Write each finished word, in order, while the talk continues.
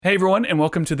Hey everyone, and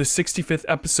welcome to the 65th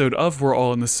episode of We're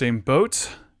All in the Same Boat.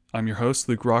 I'm your host,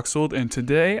 Luke Roxold, and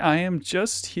today I am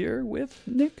just here with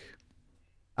Nick.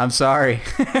 I'm sorry.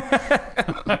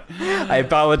 I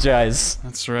apologize.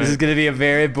 That's right. This is going to be a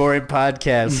very boring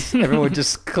podcast. Everyone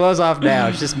just close off now.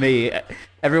 It's just me.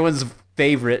 Everyone's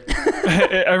favorite.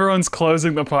 Everyone's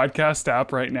closing the podcast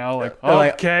app right now, like, They're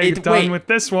like, okay, done with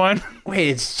this one. Wait,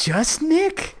 it's just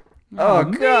Nick? Oh,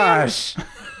 gosh.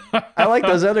 I like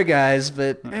those other guys,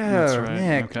 but That's right.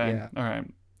 Nick. Okay. Yeah. All right.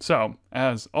 So,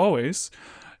 as always,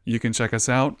 you can check us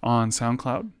out on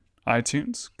SoundCloud,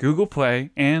 iTunes, Google Play,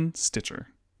 and Stitcher.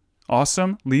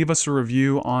 Awesome. Leave us a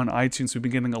review on iTunes. We've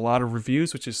been getting a lot of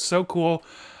reviews, which is so cool.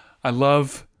 I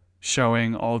love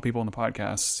showing all the people on the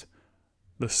podcast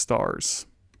the stars.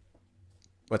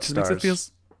 What It makes stars? it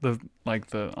feels the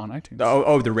on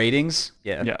iTunes. The ratings?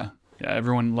 Yeah. Yeah. Yeah,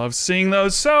 everyone loves seeing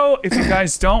those. So if you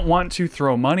guys don't want to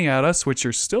throw money at us, which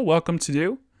you're still welcome to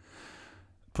do,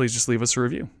 please just leave us a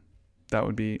review. That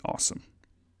would be awesome.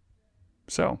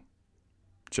 So,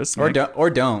 just Or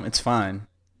don't. It's fine.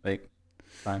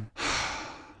 Fine.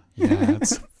 Yeah,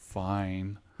 it's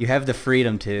fine. You have the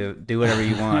freedom to do whatever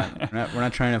you want. We're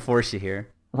not trying to force you here.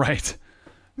 Right.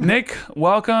 Nick,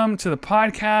 welcome to the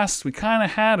podcast. We kind of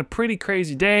had a pretty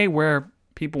crazy day where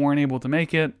people weren't able to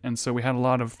make it, and so we had a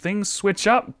lot of things switch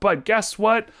up. But guess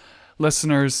what,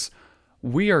 listeners?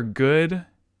 We are good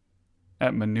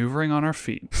at maneuvering on our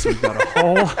feet. So we've got a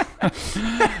whole...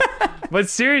 But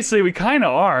seriously, we kind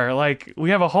of are. Like,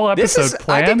 we have a whole episode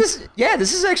planned. This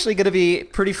is actually going to be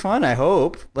pretty fun, I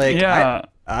hope. Yeah.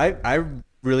 I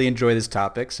really enjoy this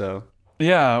topic, so...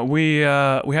 Yeah, we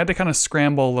had to kind of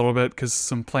scramble a little bit because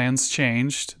some plans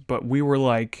changed, but we were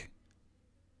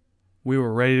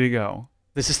ready to go.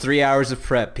 This is 3 hours of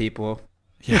prep, people.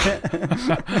 Yeah.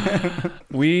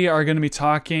 We are going to be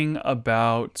talking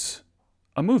about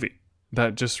a movie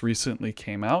that just recently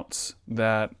came out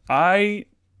that I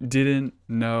didn't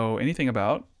know anything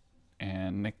about.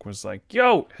 And Nick was like,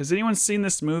 yo, has anyone seen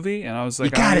this movie? And I was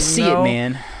like, you gotta see it,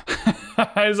 man.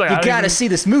 I was like, you gotta see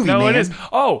this movie, man. No, it is.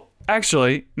 Oh,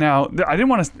 actually, now, I didn't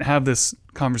want to have this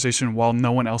conversation while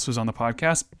no one else was on the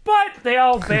podcast, but they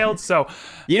all bailed, so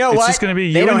you know it's what? just going to be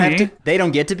you and me. They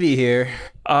don't get to be here.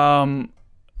 I'd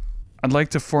like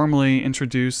to formally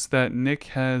introduce that Nick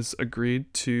has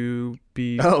agreed to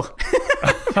be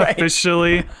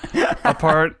officially a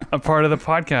part of the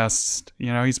podcast.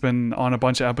 You know, he's been on a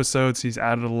bunch of episodes. He's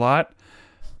added a lot.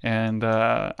 And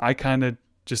I kind of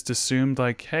just assumed,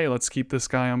 like, hey, let's keep this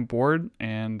guy on board.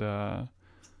 And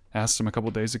asked him a couple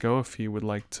days ago if he would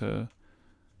like to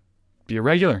be a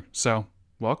regular. So,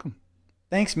 welcome.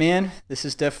 Thanks, man. This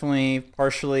is definitely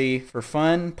partially for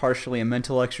fun, partially a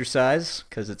mental exercise,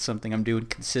 because it's something I'm doing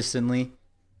consistently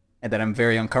and that I'm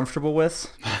very uncomfortable with,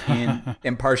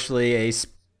 and partially a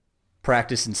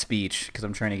practice in speech, because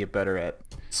I'm trying to get better at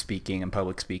speaking and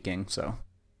public speaking. So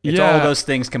it's all of those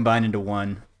things combined into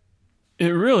one.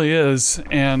 It really is.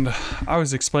 And I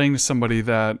was explaining to somebody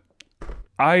that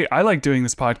I like doing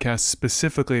this podcast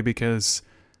specifically because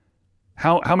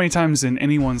how many times in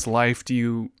anyone's life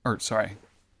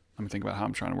let me think about how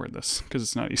I'm trying to word this because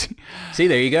it's not easy. See,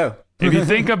 there you go. If you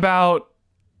think about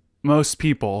most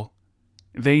people,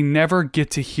 they never get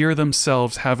to hear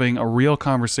themselves having a real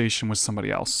conversation with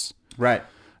somebody else. Right.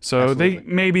 So Absolutely. They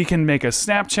maybe can make a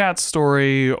Snapchat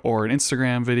story or an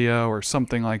Instagram video or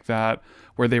something like that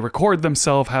where they record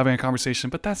themselves having a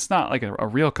conversation, but that's not like a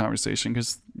real conversation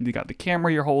because you got the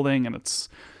camera you're holding and it's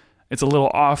a little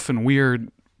off and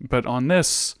weird. But on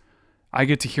this, I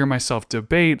get to hear myself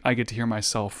debate. I get to hear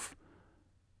myself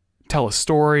tell a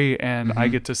story, and I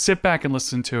get to sit back and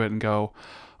listen to it and go,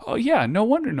 "Oh yeah, no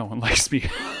wonder no one likes me."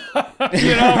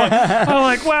 You know, I'm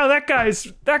like, "Wow, that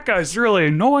guy's really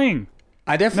annoying."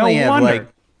 I definitely No wonder.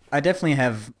 I definitely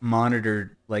have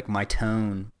monitored like my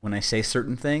tone when I say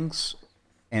certain things,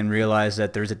 and realized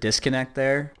that there's a disconnect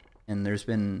there, and there's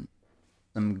been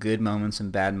some good moments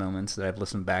and bad moments that I've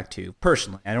listened back to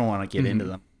personally. I don't want to get into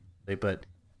them, but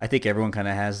I think everyone kind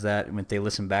of has that when they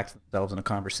listen back to themselves in a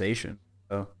conversation.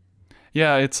 So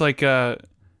Yeah, it's like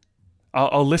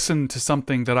I'll listen to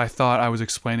something that I thought I was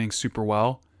explaining super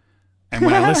well, and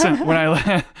when I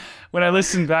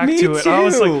listen back Me to it,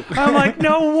 too. I'm like,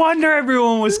 no wonder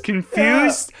everyone was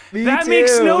confused. me That too.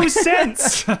 makes no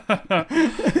sense.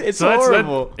 it's So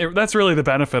horrible. that's really the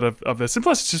benefit of this, and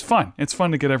plus it's just fun. It's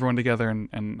fun to get everyone together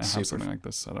and have Super something like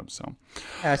this set up. So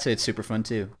I'd say it's super fun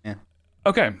too. Yeah.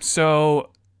 okay,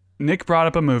 so Nick brought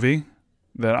up a movie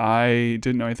that I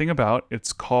didn't know anything about.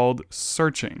 It's called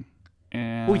Searching.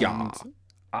 And Booyah.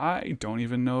 I don't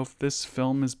even know if this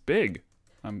film is big.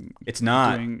 It's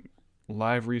not. Doing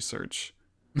live research.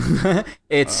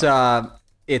 It's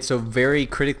it's a very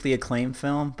critically acclaimed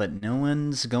film, but no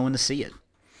one's going to see it,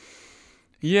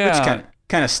 which Yeah.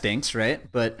 kind of stinks,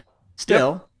 right? But Yep.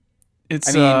 still, I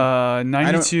It's mean, I don't.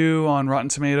 92 on Rotten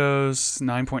Tomatoes,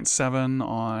 9.7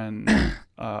 on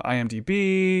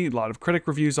IMDb. A lot of critic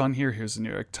reviews on here. Here's the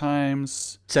New York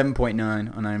Times. 7.9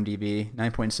 on IMDb.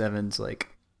 9.7's like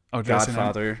Oh, did I say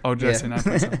Godfather. Oh, did I say Yeah.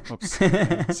 9.7? Whoops.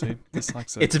 Yeah, see,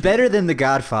 dyslexic. It's better than The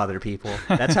Godfather, people.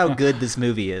 That's how good this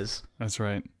movie is. That's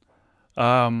right.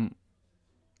 Um,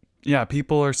 yeah,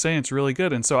 people are saying it's really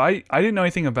good, and so I didn't know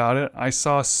anything about it. I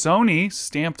saw Sony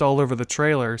stamped all over the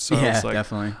trailer, so I Yeah, was like,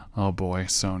 definitely. oh boy,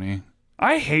 Sony.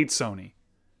 I hate Sony.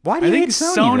 Why do I you think hate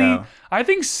Sony, though? I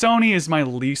think Sony is my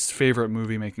least favorite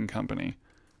movie making company.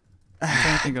 I'm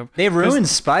trying to think of. They ruined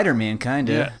Spider-Man, kind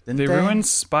of. Yeah, Didn't they ruined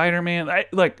Spider-Man.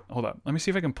 Hold up. Let me see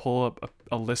if I can pull up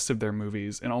a list of their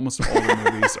movies, and almost all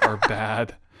the movies are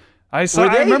bad. I saw. Were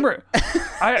I they? remember.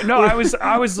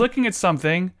 I was looking at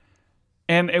something,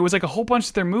 and it was like a whole bunch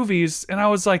of their movies, and I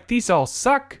was like, these all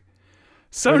suck.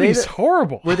 Sony's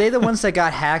horrible. Were they the ones that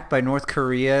got hacked by North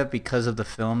Korea because of the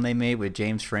film they made with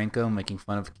James Franco making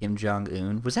fun of Kim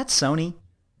Jong-un? Was that Sony?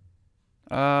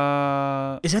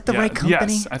 Is that the right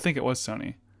company? Yes, I think it was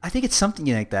Sony. I think it's something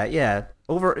like that. Yeah.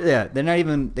 They're not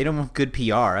even. They don't have good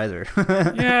PR either.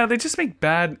 Yeah, they just make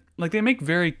bad. Like they make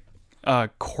very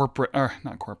corporate or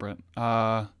not corporate.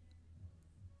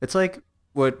 It's like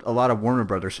what a lot of Warner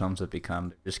Brothers films have become.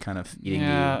 They're just kind of feeding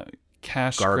Yeah, you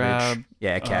cash garbage. grab.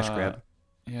 Yeah, cash grab.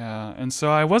 Yeah, and so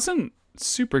I wasn't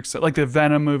super excited. Like the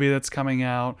Venom movie that's coming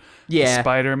out. Yeah. The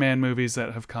Spider-Man movies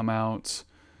that have come out.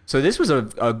 So this was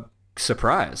a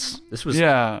surprise. This was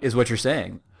Yeah. is what you're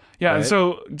saying. Yeah, and Right.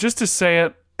 so just to say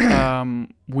it,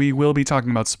 we will be talking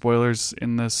about spoilers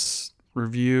in this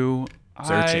review. I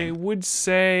Searching. would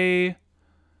say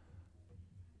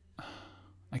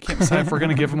I can't decide if we're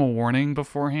gonna give them a warning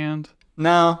beforehand.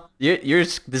 No, you're.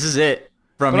 This is it.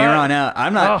 From But here I- on out,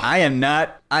 I'm not. Oh. I am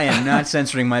not. I am not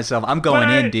censoring myself. I'm going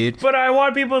in, dude. But I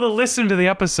want people to listen to the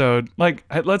episode. Like,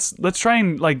 let's try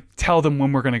and like tell them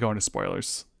when we're gonna go into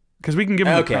spoilers because we can give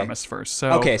them Okay. the premise first.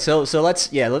 So Okay, so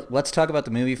let's talk about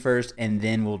the movie first, and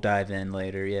then we'll dive in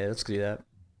later. Yeah, let's do that.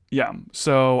 yeah.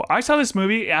 So I saw this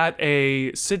movie at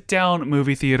a sit-down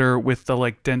movie theater with the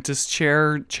like dentist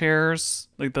chairs,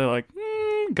 like the like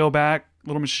go back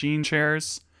little machine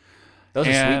chairs. Those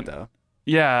are And- sweet though.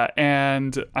 Yeah,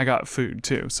 and I got food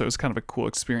too, so it was kind of a cool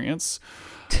experience.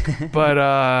 But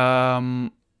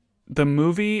the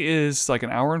movie is like an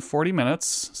hour and 40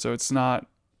 minutes, so it's not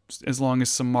as long as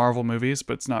some Marvel movies,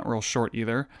 but it's not real short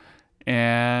either.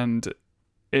 And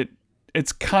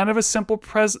it's kind of a simple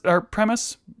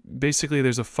premise. Basically,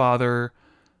 there's a father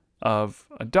of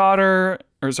a daughter,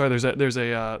 or sorry, there's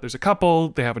a couple.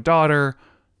 They have a daughter.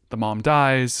 The mom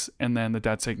dies, and then the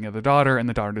dad's taking care of the daughter, and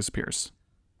the daughter disappears.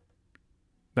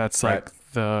 That's like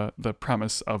Right. the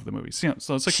premise of the movie. So,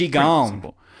 so it's like She pretty gone.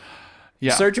 simple.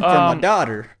 Yeah. Searching for my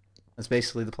daughter. That's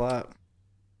basically the plot.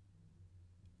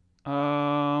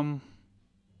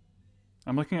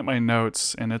 I'm looking at my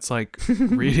notes, and it's like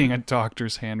reading a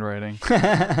doctor's handwriting.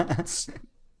 It's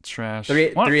trash.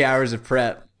 What- 3 hours of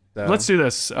prep. So. Let's do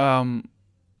this. There's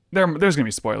gonna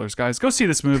be spoilers, guys. Go see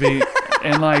this movie,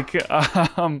 and like,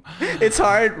 It's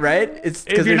hard, right? It's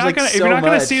if you're not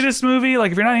gonna see this movie,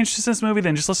 like if you're not interested in this movie,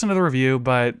 then just listen to the review.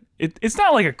 But it's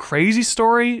not like a crazy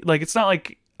story. Like it's not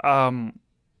like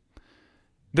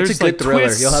there's It's a good like thriller.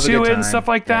 twists You'll have a to good it and time. stuff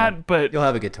like Yeah. that. But You'll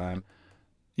have a good time.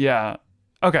 yeah,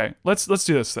 okay, let's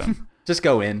do this then. Just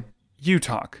go in. You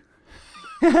talk.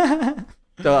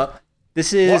 So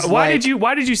this is Why like-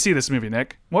 did you see this movie,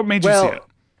 Nick? What made you see Well, it?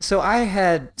 so I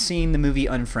had seen the movie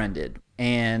Unfriended,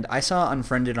 and I saw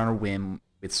Unfriended on a whim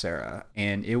with Sarah,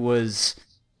 and it was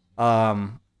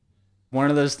one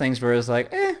of those things where it was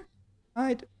like,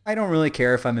 I don't really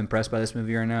care if I'm impressed by this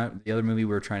movie or not. The other movie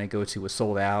we were trying to go to was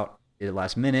sold out. Did it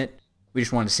last minute. We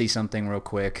just wanted to see something real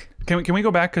quick. Can we go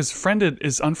back? Because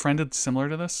is Unfriended similar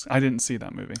to this? I didn't see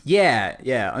that movie. Yeah.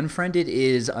 Unfriended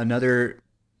is another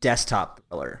desktop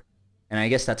thriller. And I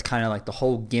guess that's kind of like the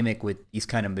whole gimmick with these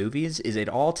kind of movies is it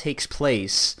all takes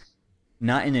place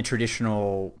not in a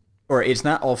traditional, or it's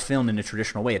not all filmed in a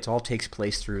traditional way. It all takes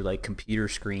place through like computer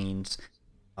screens,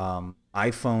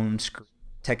 iPhone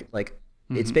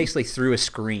it's basically through a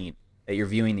screen that you're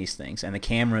viewing these things, and the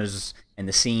cameras and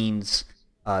the scenes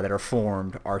that are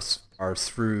formed are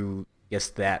through, I guess,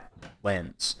 that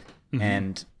lens.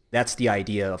 And that's the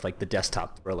idea of like the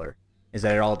desktop thriller, is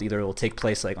that it all either will take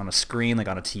place like on a screen, like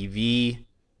on a TV,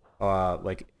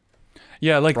 like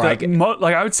Yeah, like Right.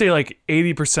 like I would say like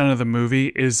 80% of the movie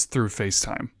is through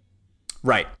FaceTime.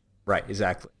 right,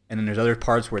 exactly. and then there's other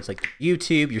parts where it's like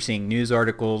YouTube. You're seeing news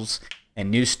articles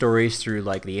and news stories through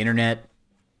like the internet,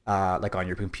 like on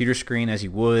your computer screen as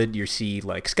you would. You see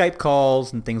like Skype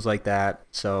calls and things like that.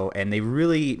 So, and they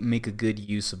really make a good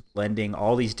use of blending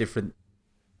all these different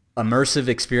immersive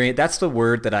experience. That's the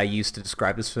word that I use to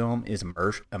describe this film is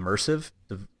immersive.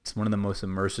 It's one of the most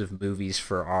immersive movies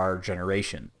for our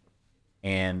generation.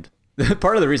 And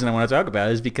part of the reason I want to talk about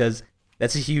it is because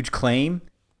that's a huge claim.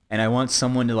 And I want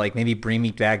someone to like maybe bring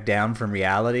me back down from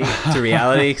reality to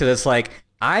reality. Cause it's like,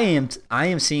 I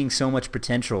am seeing so much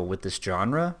potential with this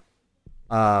genre.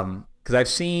 Cause I've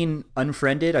seen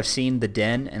Unfriended, I've seen The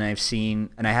Den, and I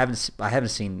haven't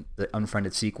seen the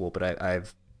Unfriended sequel, but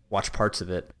I've watched parts of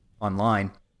it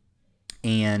online,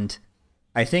 and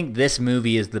I think this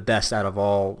movie is the best out of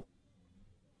all.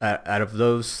 Out of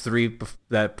those three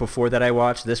before that I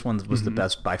watched, this one was the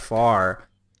best by far,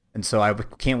 and so I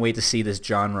can't wait to see this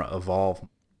genre evolve.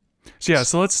 So yeah,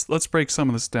 so let's break some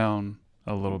of this down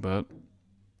a little bit.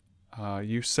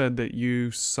 You said that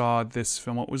you saw this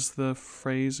film. What was the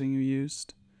phrasing you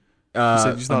used? You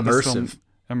said you saw Immersive. This film,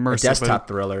 immersive, A desktop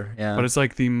thriller. Yeah, but it's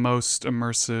like the most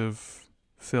immersive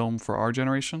film for our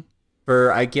generation.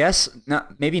 For I guess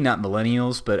maybe not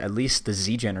millennials, but at least the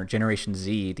Generation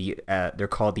Z. They're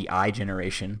called the I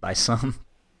generation by some.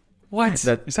 What is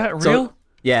that real? So,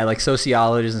 yeah, like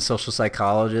sociologists and social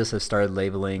psychologists have started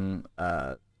labeling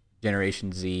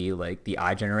Generation Z like the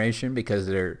I generation because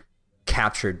they're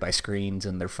captured by screens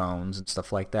and their phones and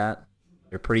stuff like that.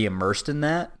 They're pretty immersed in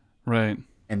that. Right.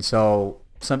 And so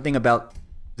something about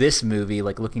this movie,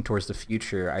 like looking towards the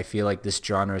future, I feel like this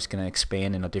genre is going to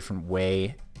expand in a different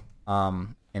way.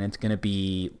 And it's going to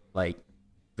be like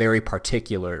very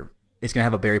particular. It's going to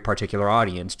have a very particular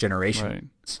audience, generation.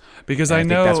 Right. Because and I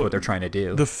know think that's what they're trying to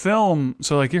do. The film,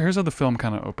 so like here's how the film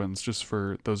kind of opens, just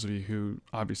for those of you who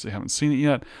obviously haven't seen it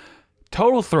yet.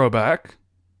 Total throwback.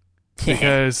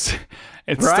 Because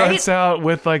it starts out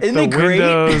with like the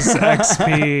Windows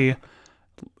XP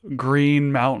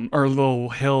green mountain or little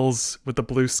hills with the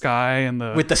blue sky and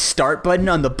with the start button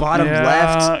on the bottom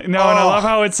left. No, and I love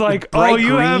how it's like, oh,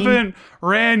 you haven't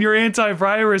ran your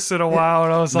antivirus in a while.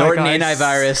 And I was Norton like,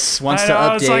 Antivirus wants to update.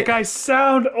 I was like, I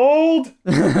sound old.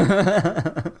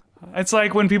 It's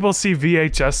like when people see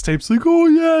VHS tapes, like, oh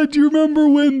yeah, do you remember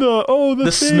when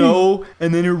the snow,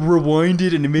 and then it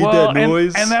rewinded and it made that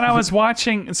noise? And then I was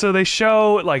watching, so they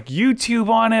show like YouTube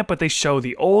on it, but they show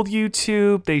the old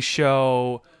YouTube, they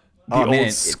show the old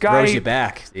Skype. It throws you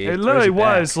back. It literally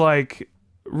was like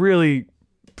really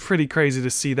pretty crazy to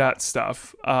see that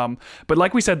stuff. But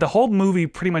like we said, the whole movie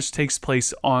pretty much takes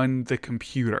place on the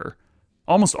computer,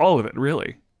 almost all of it,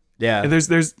 really. Yeah.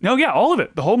 All of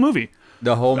it, the whole movie.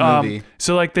 The whole movie.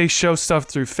 So like they show stuff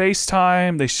through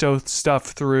FaceTime, they show stuff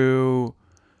through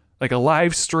like a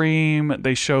live stream,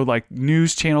 they show like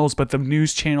news channels, but the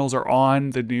news channels are on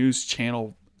the news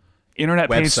channel internet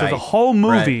page. So the whole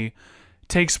movie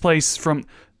takes place from,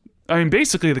 I mean,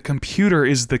 basically the computer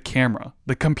is the camera.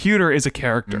 The computer is a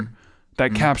character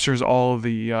that captures all of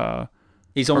the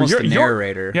he's almost the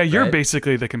narrator. You're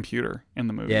basically the computer in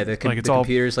the movie. Yeah, the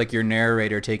computer's like your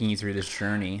narrator taking you through this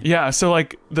journey. Yeah, so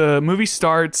like the movie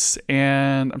starts,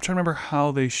 and I'm trying to remember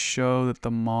how they show that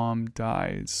the mom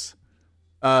dies.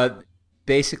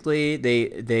 Basically,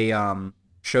 they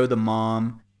show the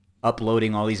mom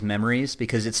uploading all these memories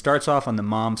because it starts off on the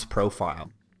mom's profile.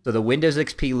 So the Windows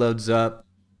XP loads up,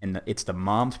 and it's the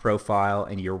mom's profile,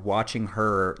 and you're watching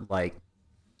her like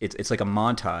it's like a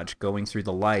montage going through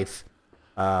the life.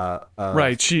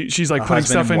 Right, she's like putting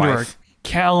stuff into her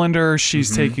calendar.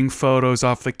 She's taking photos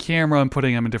off the camera and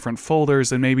putting them in different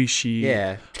folders, and maybe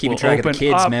keeping track of the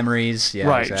kids' memories. Yeah,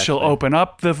 right. Exactly. She'll open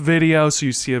up the video, so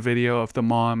you see a video of the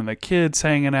mom and the kids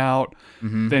hanging out.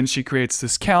 Then she creates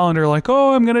this calendar, like,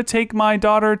 oh, I'm gonna take my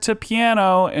daughter to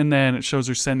piano, and then it shows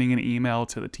her sending an email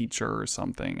to the teacher or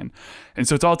something, and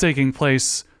so it's all taking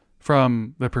place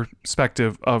from the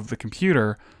perspective of the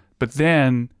computer, but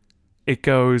then it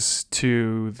goes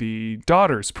to the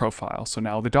daughter's profile. So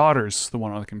now the daughter's the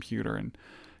one on the computer, and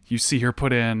you see her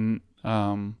put in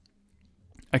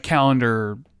a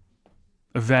calendar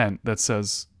event that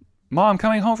says, Mom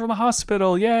coming home from the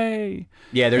hospital, yay.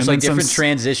 Yeah, there's like different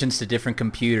transitions to different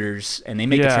computers, and they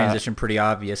make the transition pretty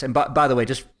obvious. And by the way,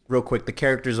 just real quick, the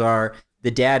characters are,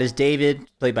 the dad is David,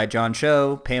 played by John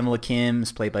Cho. Pamela Kim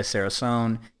is played by Sarah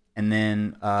Sohn. And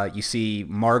then you see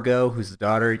Margot, who's the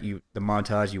daughter. The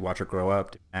montage, you watch her grow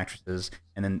up, actresses,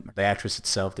 and then the actress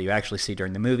itself that you actually see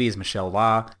during the movie is Michelle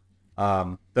La.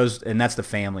 And that's the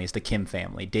family. It's the Kim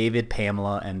family: David,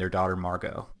 Pamela, and their daughter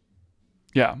Margot.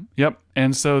 Yeah. Yep.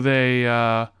 And so they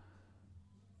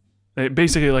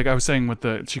basically, like I was saying,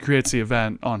 she creates the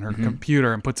event on her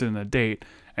computer and puts it in a date.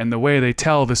 And the way they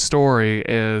tell the story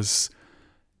is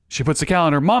she puts the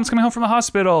calendar, mom's coming home from the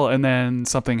hospital, and then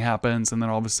something happens, and then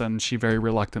all of a sudden she very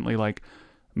reluctantly like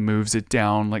moves it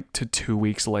down like to 2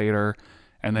 weeks later,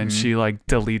 and then she like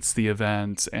deletes the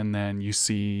event, and then you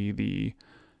see the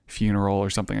funeral or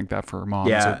something like that for her mom.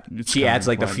 Yeah, So she adds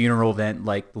like the funeral event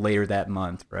like later that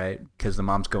month, right? Because the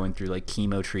mom's going through like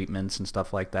chemo treatments and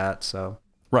stuff like that. So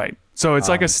right. So it's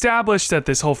like established that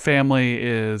this whole family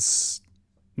is,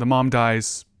 the mom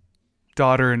dies,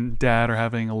 daughter and dad are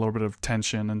having a little bit of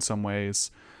tension in some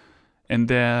ways. And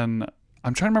then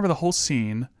I'm trying to remember the whole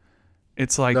scene.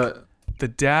 It's like the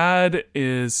dad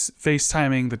is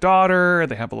FaceTiming the daughter.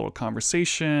 They have a little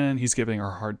conversation. He's giving her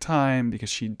a hard time because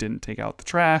she didn't take out the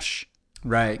trash.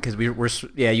 Right, because we're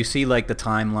you see like the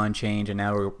timeline change, and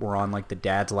now we're on like the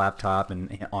dad's laptop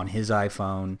and on his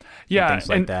iPhone, yeah, and things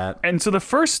like that. And so the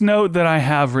first note that I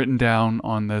have written down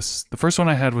on this, the first one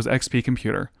I had was XP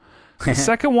computer. The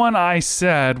second one I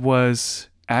said was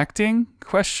acting ?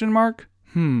 Right.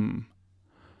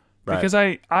 Because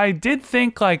I did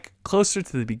think like closer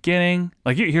to the beginning,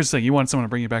 like here's the thing, you want someone to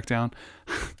bring you back down,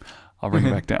 I'll bring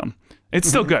you back down. It's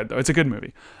still good though. It's a good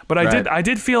movie. But I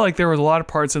did feel like there was a lot of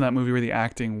parts in that movie where the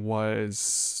acting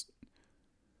was,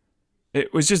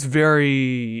 it was just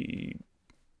very,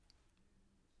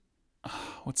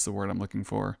 what's the word I'm looking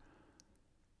for?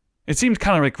 It seemed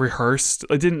kind of like rehearsed.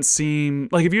 It didn't seem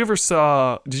like,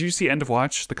 did you see End of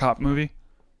Watch, the cop movie?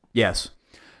 Yes.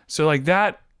 So like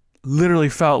that literally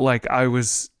felt like I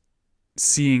was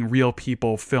seeing real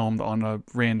people filmed on a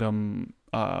random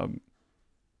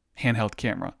handheld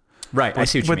camera. Right, I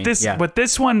see what you mean. But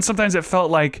this one, sometimes it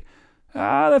felt like,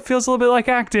 that feels a little bit like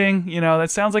acting. You know,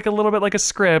 that sounds like a little bit like a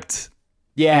script.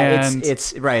 Yeah,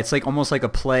 it's right. It's like almost like a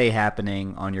play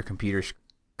happening on your computer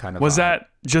kind of. Was that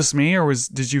just me, or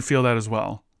did you feel that as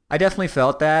well? I definitely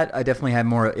felt that. I definitely had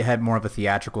more. It had more of a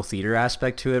theatrical theater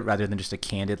aspect to it, rather than just a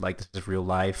candid, like this is real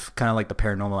life, kind of like the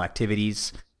Paranormal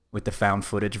Activities with the found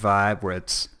footage vibe, where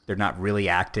they're not really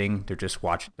acting; they're just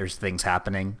watching. There's things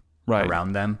happening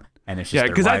around them. And it's just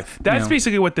because that's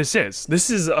basically what this is. This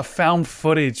is a found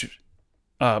footage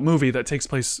movie that takes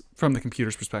place from the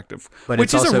computer's perspective, but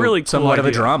which it's is also a really cool somewhat idea. of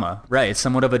a drama, right? It's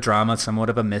somewhat of a drama, somewhat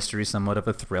of a mystery, somewhat of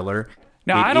a thriller.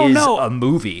 Now I don't know a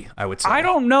movie. I would say I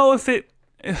don't know if it.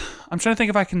 I'm trying to think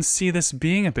if I can see this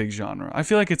being a big genre. I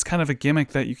feel like it's kind of a gimmick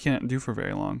that you can't do for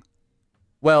very long.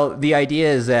 Well, the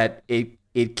idea is that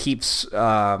it keeps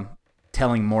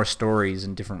telling more stories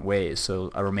in different ways.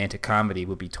 So a romantic comedy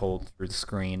would be told through the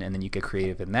screen, and then you get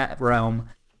creative in that realm,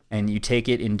 and you take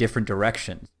it in different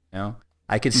directions. You know,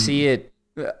 I could see it.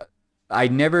 I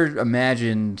never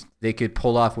imagined they could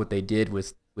pull off what they did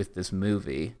with this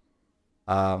movie.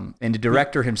 And the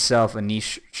director himself,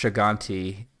 Anish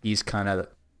Chaganty, that's kind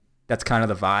of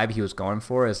the vibe he was going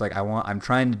for. Is like I'm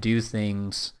trying to do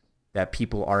things that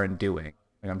people aren't doing.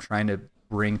 Like I'm trying to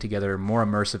bring together more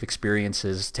immersive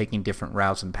experiences, taking different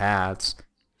routes and paths.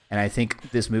 And I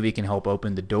think this movie can help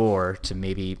open the door to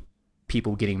maybe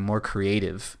people getting more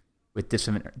creative with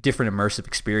different immersive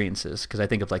experiences. Because I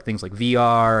think of like things like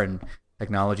VR and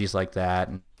technologies like that,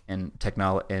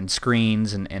 and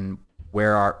screens and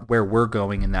where we're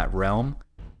going in that realm.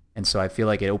 And so I feel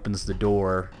like it opens the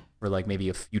door for like maybe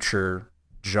a future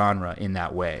genre in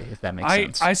that way, if that makes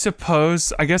sense. I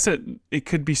suppose, I guess it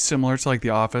could be similar to like The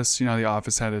Office. You know, The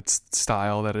Office had its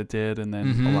style that it did, and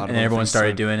then a lot of and everyone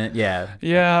started doing it.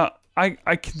 Yeah,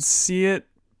 I can see it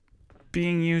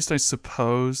being used, I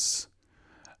suppose.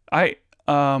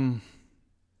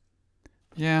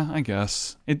 Yeah, I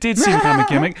guess. It did seem kind of a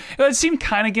gimmick. It seemed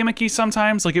kind of gimmicky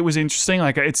sometimes. Like, it was interesting.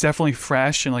 Like, it's definitely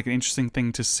fresh and, like, an interesting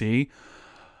thing to see.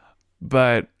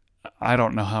 But I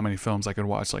don't know how many films I could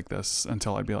watch like this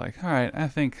until I'd be like, all right, I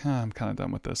think I'm kind of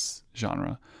done with this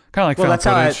genre. Kind of like found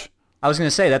footage. I was going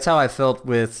to say, that's how I felt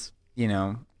with,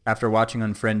 after watching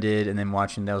Unfriended and then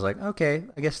watching that, I was like, okay,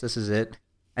 I guess this is it.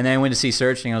 And then I went to see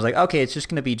Searching. I was like, okay, it's just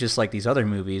going to be just like these other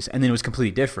movies. And then it was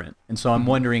completely different. And so I'm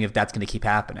wondering if that's going to keep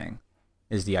happening,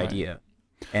 is the idea.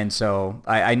 And so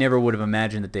I never would have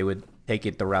imagined that they would take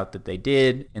it the route that they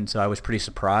did. And so I was pretty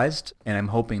surprised. And I'm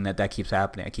hoping that keeps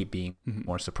happening. I keep being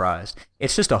more surprised.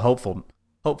 It's just a hopeful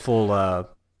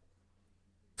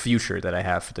future that I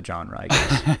have for the genre, I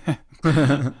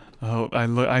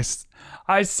guess.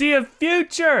 I see a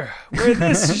future with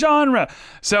this genre.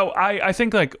 So I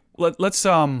think like let's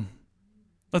run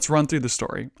through the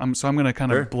story. I'm going to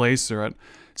kind of blaze through it.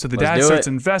 So the dad starts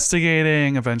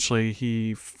investigating. Eventually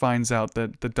he finds out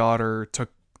that the daughter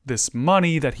took this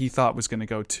money that he thought was going to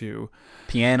go to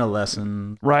piano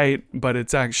lesson. Right,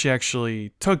 but she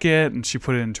actually took it and she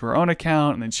put it into her own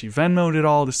account, and then she Venmoed it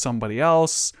all to somebody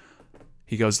else.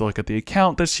 He goes to look at the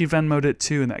account that she Venmoed it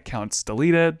to, and that account's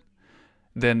deleted.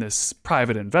 Then this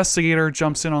private investigator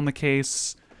jumps in on the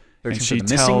case, and she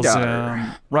tells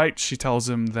him, she tells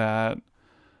him that,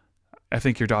 I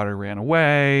think your daughter ran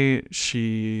away.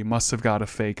 She must have got a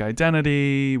fake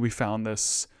identity. We found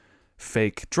this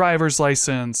fake driver's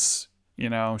license. You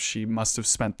know, she must have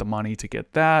spent the money to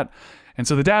get that. And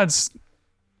so the dad's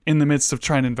in the midst of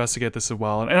trying to investigate this as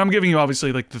well. And I'm giving you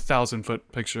obviously like the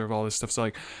 1,000-foot picture of all this stuff. So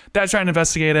like dad's trying to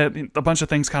investigate it. A bunch of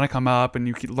things kind of come up, and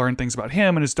you learn things about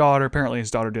him and his daughter. Apparently his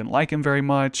daughter didn't like him very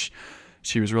much.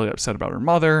 She was really upset about her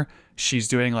mother. She's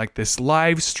doing like this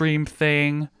live stream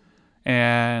thing,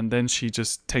 and then she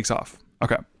just takes off.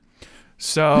 Okay.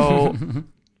 So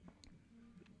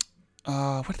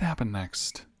what happened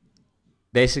next?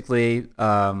 Basically,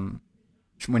 when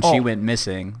she went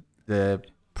missing,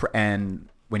 and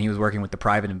when he was working with the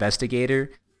private investigator,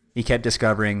 he kept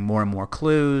discovering more and more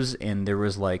clues, and there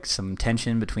was like some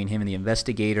tension between him and the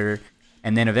investigator.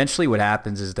 And then eventually what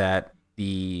happens is that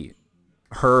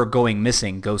her going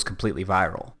missing goes completely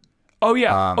viral. Oh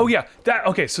yeah.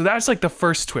 So that's like the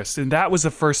first twist. And that was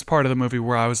the first part of the movie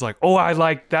where I was like,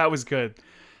 that was good.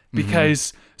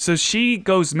 Because so she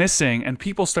goes missing and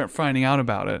people start finding out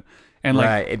about it. And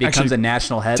like, it becomes a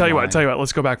national headline. Tell you what,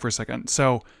 let's go back for a second.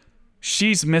 So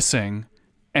she's missing,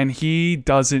 and he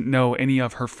doesn't know any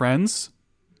of her friends.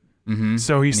 Mm-hmm.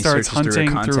 So he starts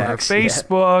hunting through her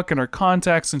Facebook and her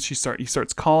contacts, and he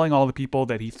starts calling all the people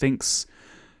that he thinks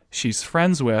she's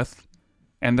friends with,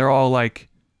 and they're all like,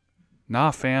 "Nah,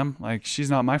 fam, like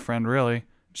she's not my friend really.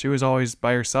 She was always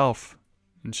by herself,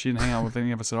 and she didn't hang out with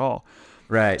any of us at all."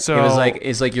 Right. So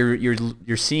it's like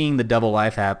you're seeing the double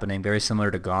life happening, very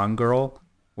similar to Gone Girl,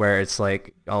 where it's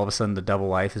like all of a sudden the double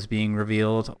life is being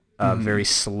revealed very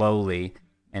slowly,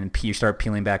 and you start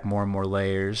peeling back more and more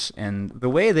layers. And the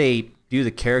way they do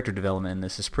the character development in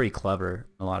this is pretty clever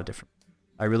in a lot of different.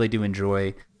 I really do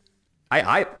enjoy.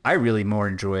 I really more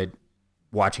enjoyed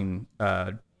watching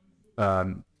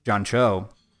John Cho.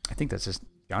 I think that's just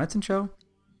Jonathan Cho.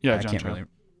 Yeah, John Cho.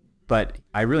 But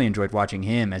I really enjoyed watching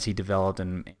him as he developed,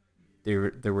 and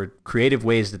there were creative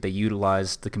ways that they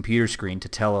utilized the computer screen to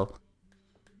tell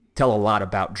a lot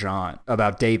about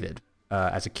David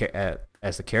as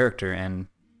the character, and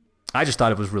I just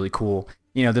thought it was really cool.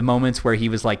 You know, the moments where he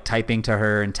was like typing to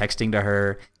her and texting to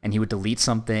her, and he would delete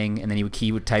something, and then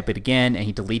he would type it again, and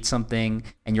he'd delete something,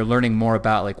 and you're learning more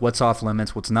about like what's off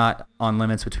limits, what's not on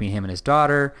limits between him and his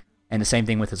daughter, and the same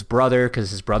thing with his brother, because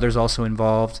his brother's also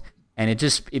involved. And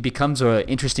it becomes an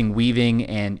interesting weaving,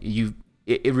 and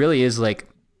it really is like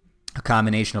a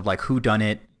combination of like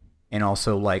whodunit and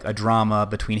also like a drama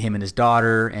between him and his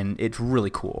daughter, and it's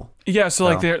really cool. Yeah, so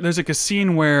like there's like a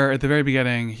scene where at the very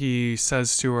beginning he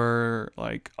says to her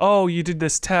like, "Oh, you did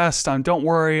this test. Don't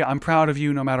worry. I'm proud of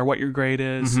you no matter what your grade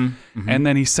is." Mm-hmm, mm-hmm. And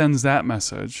then he sends that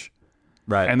message.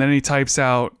 Right. And then he types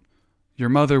out, "Your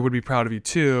mother would be proud of you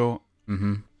too."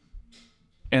 Mm-hmm.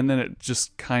 And then it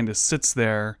just kind of sits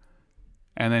there.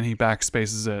 And then he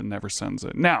backspaces it and never sends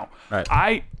it. Now,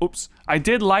 I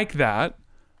did like that,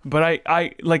 but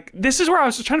I like, this is where I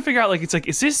was trying to figure out, like, it's like,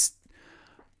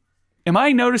 am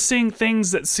I noticing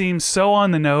things that seem so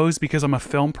on the nose because I'm a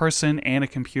film person and a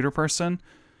computer person?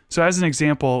 So as an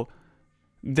example,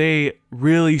 they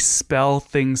really spell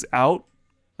things out.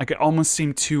 Like it almost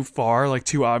seemed too far, like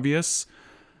too obvious.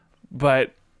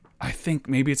 But I think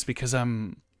maybe it's because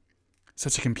I'm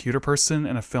such a computer person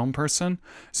and a film person.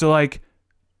 So like,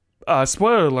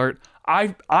 spoiler alert,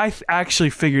 I actually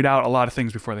figured out a lot of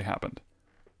things before they happened.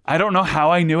 I don't know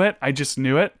how I knew it. I just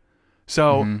knew it.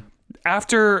 So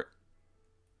after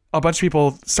a bunch of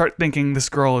people start thinking this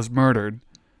girl is murdered,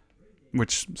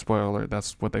 which, spoiler alert,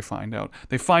 that's what they find out.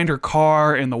 They find her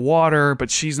car in the water,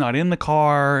 but she's not in the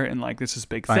car, and like this is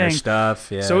big thing. Find her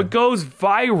stuff, yeah. So it goes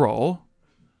viral.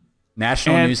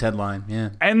 National news headline,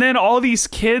 yeah. And then all these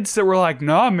kids that were like,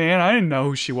 "Nah, man, I didn't know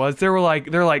who she was." They're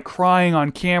like crying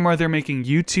on camera. They're making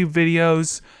YouTube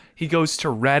videos. He goes to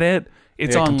Reddit.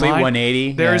 It's online. Complete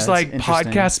 180. There's like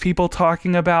podcast people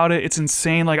talking about it. It's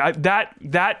insane. Like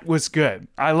that was good.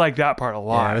 I like that part a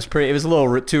lot. Yeah, it was a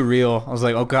little too real. I was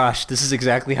like, oh gosh, this is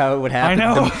exactly how it would happen.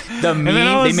 I know. The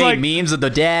meme, they made memes of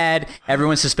the dad.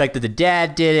 Everyone suspected the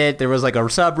dad did it. There was like a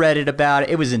subreddit about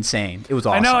it. It was insane. It was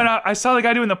awesome. I know, and I saw the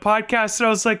guy doing the podcast, and I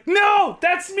was like, no,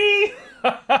 that's me.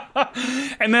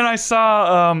 And then I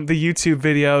saw the YouTube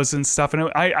videos and stuff, and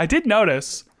I did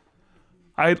notice.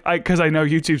 Because I know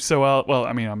YouTube so well. Well,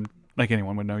 I mean, I'm like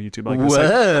anyone would know YouTube. Like, it's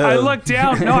Whoa. I looked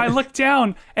down. No, I looked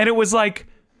down, and it was like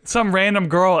some random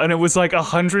girl, and it was like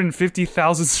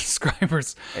 150,000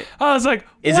 subscribers. I was like,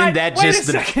 Isn't what? that Wait just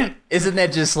a second. Isn't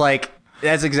that just like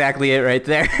that's exactly it right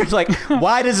there? Like,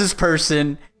 why does this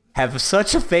person have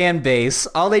such a fan base?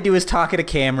 All they do is talk at a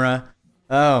camera.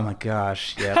 Oh my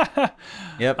gosh. Yep.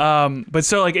 Yep. But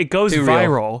so like it goes Too real.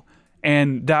 viral,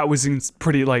 and that was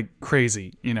pretty like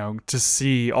crazy, to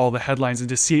see all the headlines and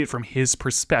to see it from his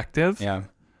perspective. Yeah.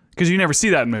 Because you never see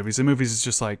that in movies. In movies, it's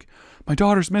just like, my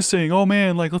daughter's missing. Oh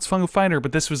man, like let's go find her.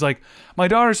 But this was like, my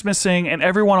daughter's missing, and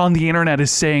everyone on the internet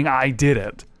is saying I did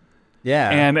it. Yeah.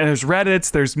 And there's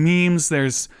Reddits, there's memes,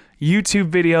 there's YouTube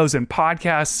videos and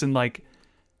podcasts, and like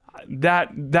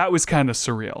that was kind of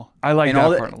surreal. I like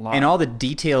that part a lot. And all the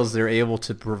details they're able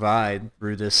to provide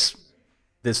through this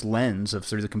lens of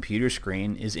through the computer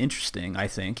screen is interesting, I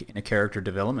think, in a character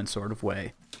development sort of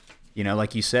way.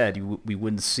 Like you said, we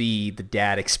wouldn't see the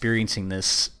dad experiencing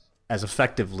this as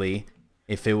effectively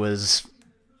if it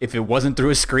wasn't through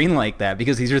a screen like that,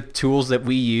 because these are tools that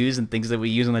we use and things that we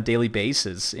use on a daily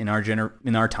basis in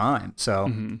our time.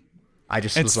 So I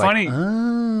just was funny. like,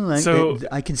 oh, So-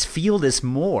 I can feel this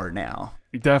more now.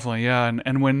 Definitely, yeah.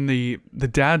 And when the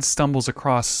dad stumbles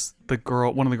across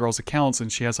one of the girl's accounts,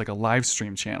 and she has like a live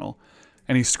stream channel,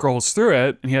 and he scrolls through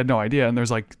it, and he had no idea, and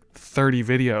there's like 30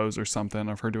 videos or something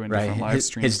of her doing different live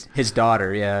streams. His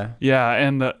daughter, yeah. Yeah,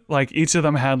 and like each of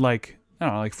them had like, I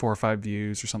don't know, like 4 or 5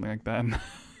 views or something like that. And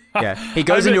Yeah, he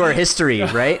goes into her history,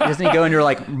 right? Doesn't he go into her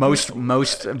like most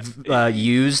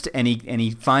used, and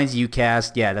he finds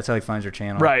UCast? Yeah, that's how he finds her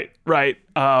channel. Right.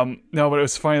 No, but it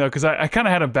was funny though, because I kind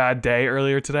of had a bad day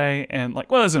earlier today, and like,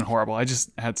 well, it wasn't horrible. I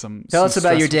just had some. Tell us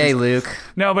about your day, Luke.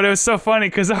 No, but it was so funny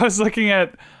because I was looking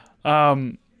at,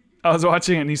 I was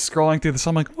watching it, and he's scrolling through this.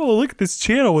 I'm like, oh, look at this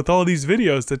channel with all these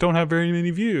videos that don't have very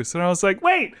many views, and I was like,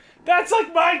 wait, that's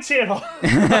like my channel.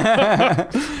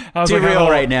 I was Too like, real oh,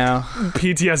 right now.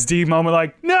 PTSD moment,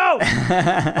 like, no,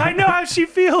 I know how she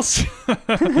feels.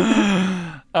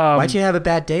 Why'd you have a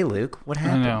bad day, Luke? What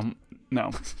happened? No.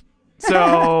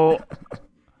 So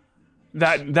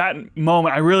that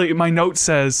moment, my note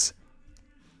says,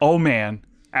 oh man,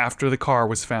 after the car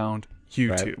was found,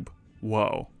 YouTube. Right.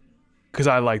 Whoa. Because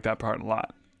I like that part a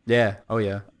lot. Yeah. Oh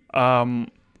yeah.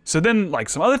 So then like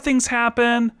some other things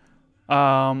happen.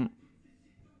 And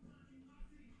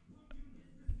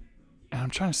I'm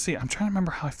trying to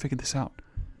remember how I figured this out.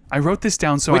 I wrote this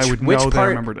down so I would know that I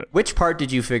remembered it. Which part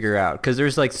did you figure out? Because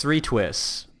there's like 3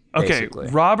 twists. Okay, Basically.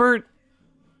 Robert,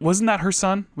 wasn't that her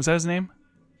son? Was that his name?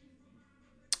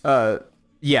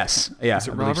 Yes. Yeah. Is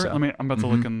it I believe Robert? so. I'm about to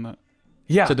look in the.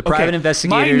 Yeah. So the private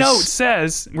investigators- My note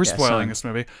says we're spoiling son. this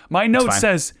movie. My note fine.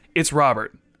 says it's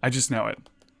Robert. I just know it,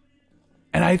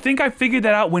 and I think I figured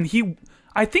that out when he.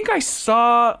 I think I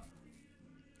saw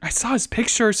his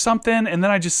picture or something, and then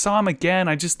I just saw him again.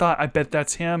 I just thought, I bet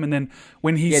that's him. And then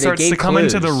when he Yeah, they starts to gave come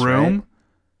into the clues, room,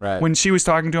 Right. when she was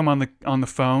talking to him on the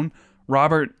phone,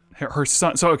 Robert, her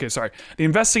son. So okay, sorry. The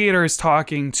investigator is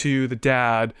talking to the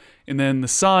dad, and then the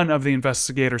son of the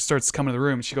investigator starts to come into the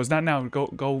room. And she goes, "Not now.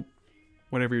 Go,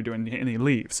 whatever you're doing," and he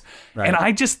leaves. Right. And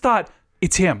I just thought,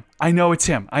 it's him. I know it's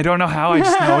him. I don't know how. I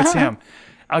just know it's him.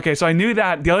 Okay, so I knew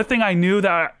that. The other thing I knew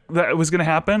that was going to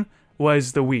happen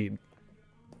was the weed.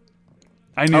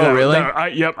 I knew that.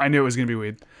 Really? Yep, I knew it was going to be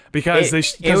weed. Because they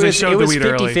showed it was the weed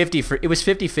early. 50-50 it was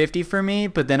 50-50 for me,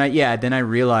 but then I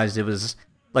realized it was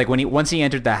like once he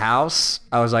entered the house,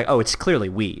 I was like, oh, it's clearly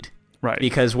weed. Right.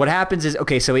 Because what happens is,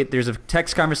 okay, so there's a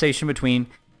text conversation between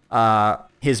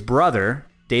his brother,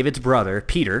 David's brother,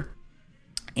 Peter,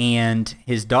 and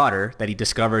his daughter that he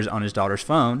discovers on his daughter's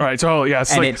phone. Right. So yeah,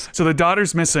 And so the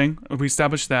daughter's missing. We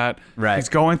established that. Right. He's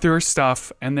going through her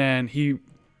stuff, and then he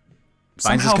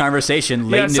Finds this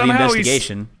conversation late into the somehow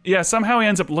investigation. Somehow he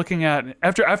ends up looking at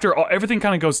after everything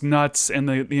kind of goes nuts, and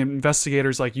the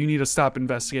investigator's like, "You need to stop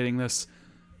investigating this.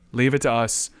 Leave it to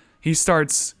us." He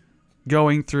starts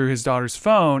going through his daughter's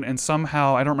phone, and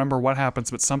somehow, I don't remember what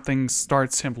happens, but something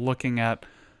starts him looking at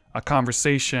a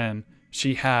conversation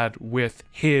she had with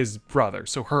his brother,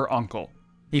 so her uncle.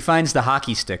 He finds the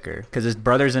hockey sticker because his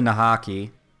brother's into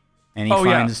hockey, and he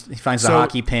finds the So-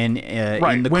 hockey pin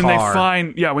in the when car.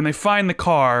 when they find the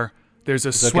car, there's a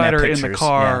looking at sweater in the pictures,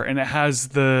 car, yeah. and it has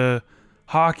the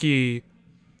hockey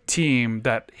team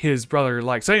that his brother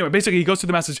likes. So anyway, basically he goes through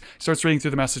the message, starts reading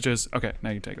through the messages. Okay, now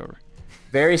you take over.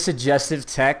 Very suggestive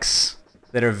texts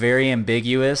that are very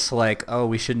ambiguous, like, oh,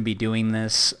 we shouldn't be doing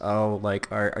this. Oh, like,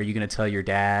 are you going to tell your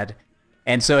dad?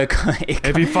 And so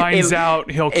If he finds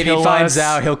out, he'll kill us. If he finds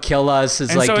out, he'll kill us. It's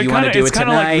And like, so do you want to do it it's kind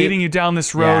of like tonight? leading you down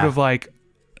this road Yeah. of like,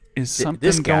 is something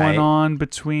this guy- going on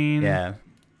between? Yeah.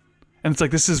 And it's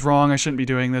like, this is wrong. I shouldn't be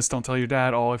doing this. Don't tell your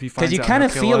dad. Oh, if he finds out, Because you kind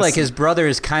of he'll kill feel us. like his brother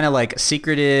is kind of like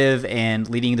secretive and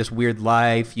leading this weird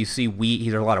life. You see weed.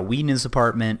 There's a lot of weed in his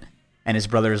apartment. And his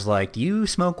brother's like, do you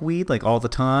smoke weed like all the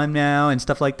time now and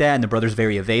stuff like that? And the brother's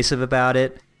very evasive about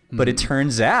it. But it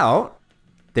turns out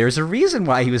there's a reason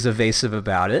why he was evasive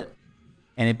about it.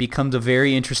 And it becomes a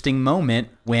very interesting moment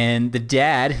when the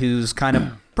dad, who's kind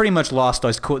of pretty much lost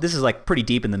his cool. This is like pretty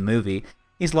deep in the movie.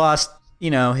 He's lost,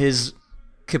 his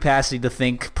capacity to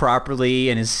think properly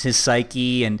and his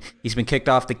psyche, and he's been kicked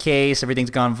off the case. Everything's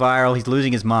gone viral. He's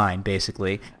losing his mind,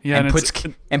 basically. Yeah,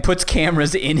 and puts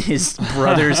cameras in his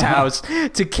brother's house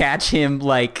to catch him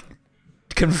like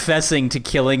confessing to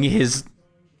killing his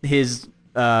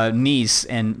niece,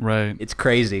 and Right. it's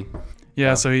crazy.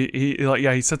 Yeah, so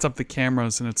he sets up the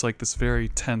cameras, and it's like this very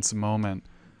tense moment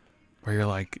where you're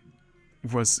like,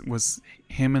 was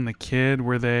him and the kid,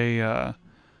 were they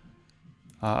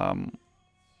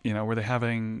were they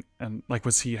having, and like,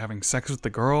 was he having sex with the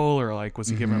girl, or like, was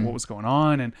he giving what was going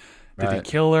on, and did he Right.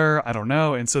 kill her? I don't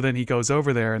know. And so then he goes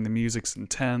over there, and the music's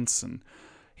intense, and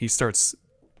he starts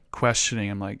questioning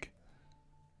him, like,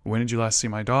 when did you last see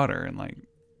my daughter? And like,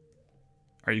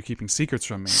 are you keeping secrets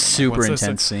from me? And, like, Super what's this?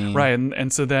 intense scene. Right,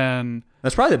 and so then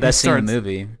That's probably the best scene in the starts-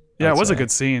 movie. yeah, it I'd was a say.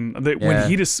 good scene.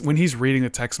 Yeah. When he's reading the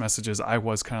text messages, I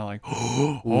was kind of like,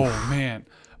 oh man.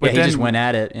 Yeah, But he then, just went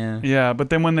at it. Yeah. yeah, but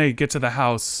then when they get to the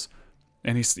house,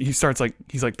 and he starts like,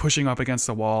 he's like pushing up against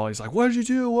the wall. He's like, what did you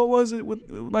do? What was it with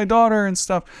my daughter and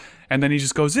stuff? And then he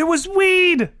just goes, it was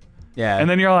weed. Yeah. And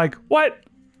then you're like, what?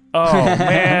 Oh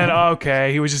man,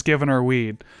 okay. He was just giving her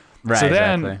weed. right. so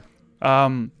then,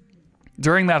 exactly.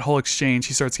 During that whole exchange,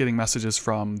 he starts getting messages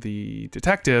from the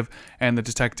detective, and the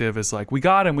detective is like, "We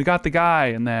got him. We got the guy."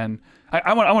 And then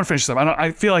I want to finish this up. I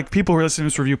feel like people who are listening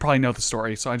to this review probably know the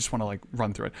story, so I just want to like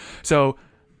run through it. So,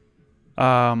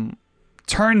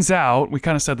 turns out, we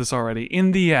kind of said this already.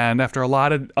 In the end, after a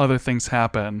lot of other things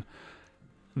happen,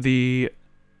 the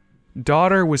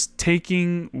daughter was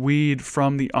taking weed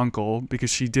from the uncle because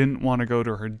she didn't want to go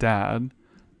to her dad.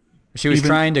 She was even-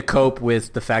 trying to cope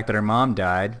with the fact that her mom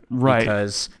died. Right.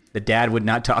 Because the dad would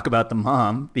not talk about the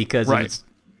mom because Right. it's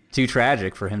too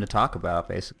tragic for him to talk about,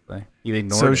 basically. He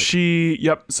ignored So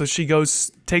it. so she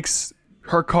takes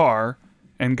her car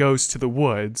and goes to the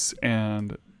woods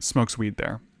and smokes weed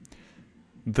there.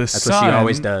 That's what she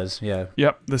always does. Yeah.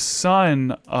 Yep, the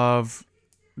son of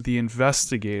the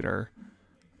investigator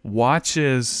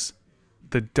watches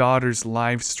the daughter's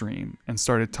live stream and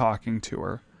started talking to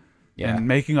her. Yeah. And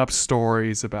making up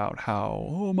stories about how,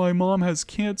 oh, my mom has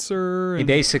cancer. He And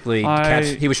basically I-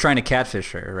 he was trying to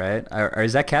catfish her, right? Or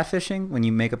is that catfishing when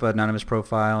you make up an anonymous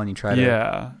profile and you try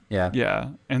to? Yeah.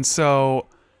 And so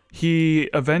he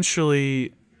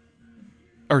eventually,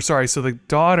 so the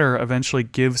daughter eventually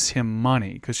gives him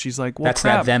money because she's like, well, That's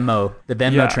crap. that Venmo, the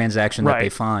Venmo Yeah, transaction that they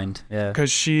right. find. Yeah.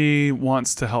 Because she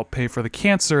wants to help pay for the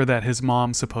cancer that his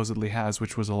mom supposedly has,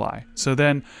 which was a lie. So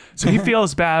he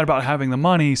feels bad about having the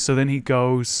money. So then he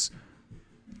goes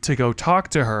to go talk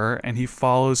to her, and he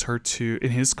follows her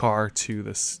in his car to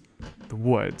the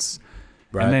woods.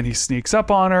 Right. And then he sneaks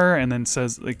up on her and then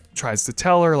tries to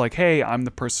tell her like, hey, I'm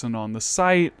the person on the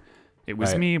site. It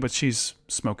was Right. me, but she's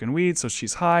smoking weed, so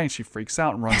she's high, and she freaks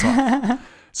out and runs off.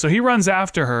 So he runs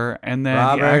after her, and then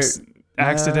Robert,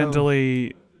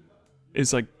 accidentally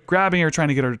is like grabbing her, trying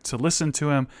to get her to listen to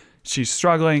him. She's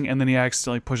struggling, and then he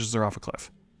accidentally pushes her off a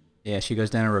cliff. Yeah, she goes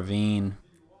down a ravine,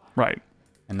 Right.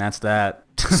 and that's that.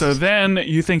 So then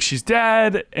you think she's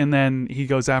dead, and then he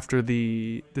goes after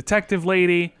the detective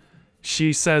lady.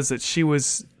 She says that she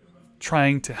was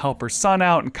trying to help her son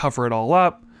out and cover it all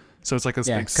up. So it's like this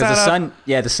Yeah, big because setup.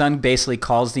 the son basically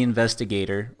calls the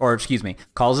investigator,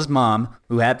 calls his mom,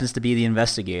 who happens to be the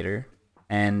investigator,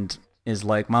 and is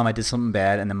like, "Mom, I did something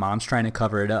bad," and the mom's trying to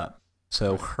cover it up.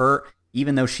 So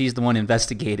even though she's the one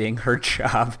investigating, her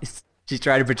job is she's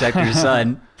trying to protect her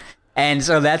son, and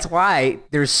so that's why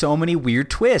there's so many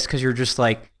weird twists, because you're just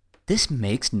like, this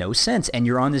makes no sense, and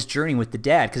you're on this journey with the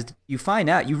dad, because you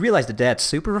realize the dad's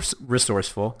super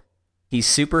resourceful, he's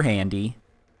super handy,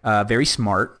 very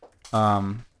smart.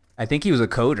 I think he was a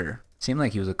coder. Seemed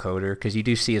like he was a coder because you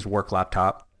do see his work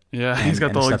laptop. Yeah, he's got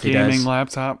and the little stuff he gaming does.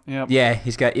 laptop. Yep.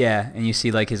 Yeah, and you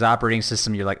see like his operating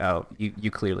system. You're like, oh,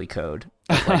 you clearly code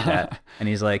like that. And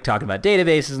he's like talking about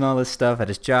databases and all this stuff at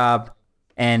his job,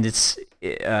 and it's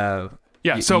Yeah,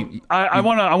 I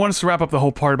want us to wrap up the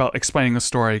whole part about explaining the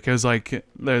story because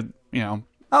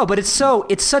Oh, but it's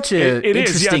such a it is, yeah,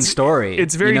 interesting story.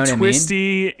 It's very you know what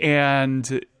twisty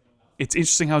and it's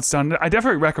interesting how it's done. I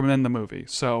definitely recommend the movie.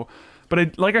 So,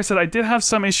 but like I said, I did have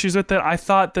some issues with it. I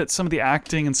thought that some of the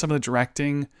acting and some of the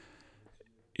directing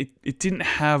it didn't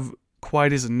have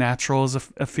quite as natural as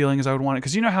a feeling as I would want it.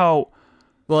 Because you know how.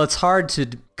 Well, it's hard to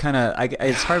kind of.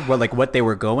 It's hard what they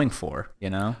were going for, you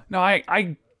know. No,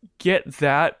 I get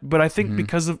that, but I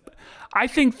think I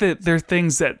think that there are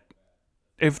things that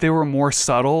if they were more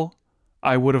subtle,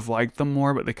 I would have liked them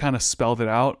more. But they kind of spelled it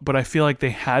out. But I feel like they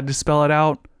had to spell it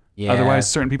out. Yeah. Otherwise,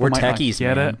 certain people might techies,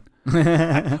 not get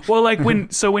man. it. Well, like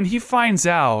when he finds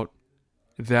out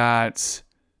that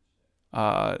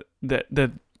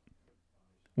that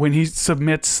when he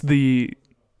submits the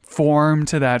form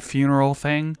to that funeral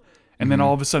thing, and then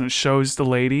all of a sudden it shows the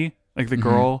lady, like the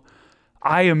girl,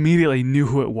 I immediately knew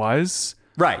who it was.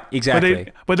 Right,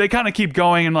 exactly. But they kind of keep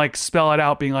going and like spell it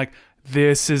out, being like,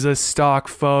 this is a stock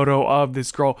photo of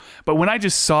this girl. But when I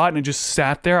just saw it and it just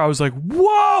sat there, I was like,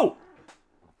 whoa,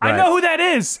 I know who that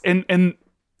is.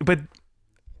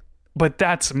 But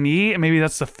that's me, and maybe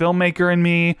that's the filmmaker in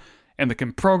me and the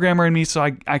programmer in me. So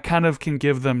I kind of can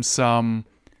give them some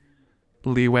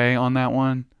leeway on that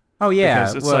one. Oh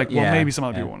yeah, because it's maybe some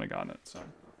other people wouldn't have gotten it. So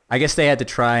I guess they had to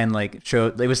try and like show.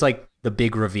 It was like the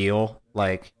big reveal.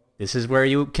 Like, this is where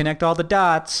you connect all the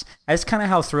dots. That's kind of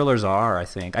how thrillers are. I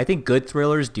think good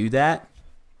thrillers do that.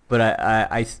 But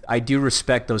I do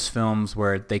respect those films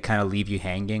where they kind of leave you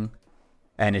hanging,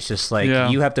 and it's just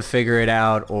like you have to figure it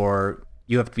out, or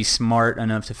you have to be smart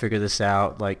enough to figure this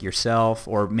out like yourself,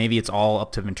 or maybe it's all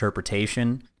up to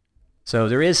interpretation. So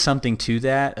there is something to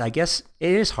that. I guess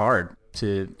it is hard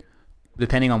to,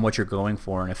 depending on what you're going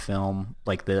for in a film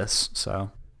like this.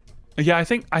 So yeah, I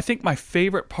think my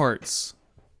favorite parts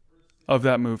of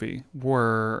that movie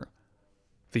were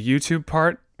the YouTube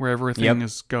part where everything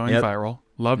is going viral.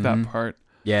 Love that part.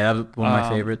 Yeah, that was one of my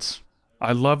favorites.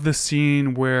 I love the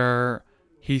scene where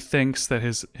he thinks that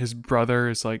his brother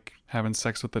is like having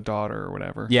sex with the daughter or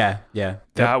whatever. Yeah.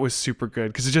 That was super good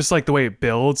because it's just like the way it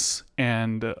builds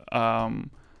and the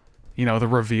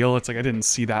reveal. It's like I didn't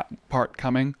see that part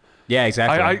coming. Yeah,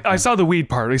 exactly. I saw the weed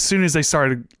part as soon as they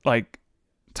started like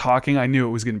talking. I knew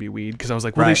it was going to be weed because I was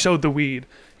like, well, they showed the weed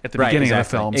at the beginning of the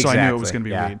film, so I knew it was going to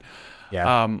be weed.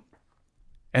 Yeah.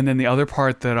 And then the other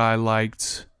part that I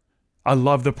liked, I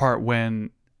love the part when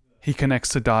he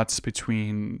connects the dots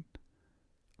between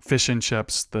Fish and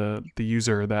Chips, the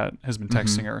user that has been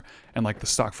texting her, and like the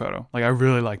stock photo. Like I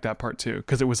really like that part too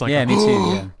because it was like, me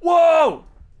too. Yeah. Whoa!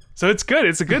 So it's good.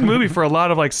 It's a good movie for a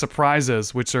lot of like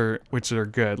surprises, which are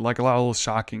good. Like a lot of little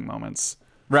shocking moments.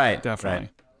 Right. Definitely. Right.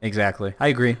 Exactly. I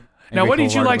agree. Now, what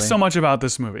did you like so much about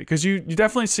this movie? Because you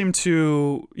definitely seem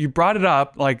to, you brought it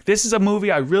up, like, this is a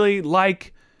movie I really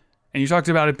like, and you talked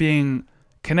about it being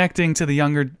connecting to the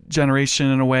younger generation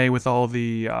in a way with all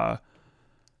the,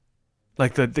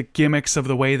 like, the gimmicks of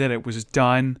the way that it was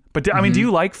done. But, I mean, do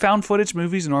you like found footage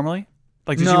movies normally?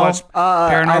 Like, did you watch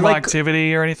Paranormal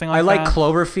Activity or anything like that? I like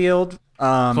Cloverfield.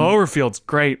 Cloverfield's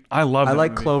great. I love that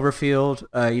like movie.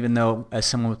 Cloverfield, even though as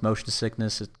someone with motion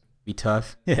sickness, it'd be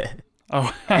tough.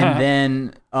 Oh. And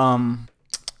then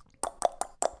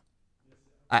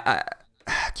I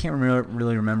can't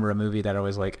really remember a movie that I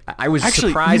was like, I was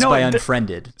surprised by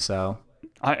Unfriended. So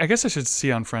I guess I should see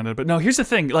Unfriended, but no, here's the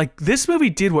thing. Like, this movie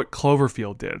did what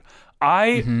Cloverfield did.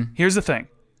 Here's the thing.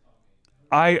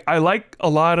 I like a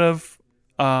lot of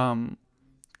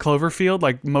Cloverfield,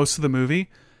 like most of the movie,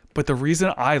 but the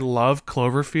reason I love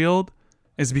Cloverfield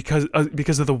is because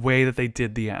of the way that they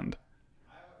did the end.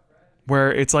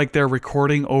 Where it's like they're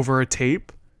recording over a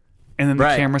tape and then the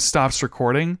camera stops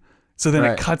recording. So then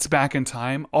it cuts back in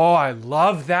time. Oh, I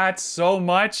love that so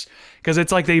much because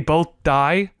it's like they both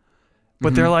die,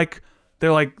 but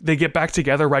they get back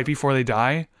together right before they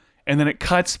die. And then it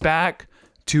cuts back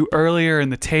to earlier in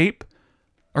the tape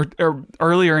or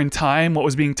earlier in time, what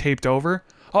was being taped over.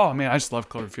 Oh man, I just love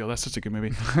Cloverfield. That's such a good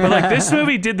movie. But like this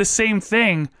movie did the same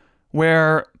thing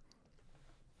where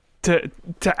to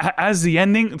as the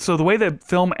ending, so the way the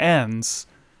film ends,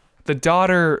 the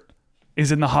daughter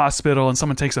is in the hospital and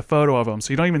someone takes a photo of him.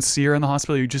 So you don't even see her in the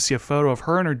hospital. You just see a photo of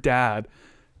her and her dad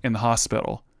in the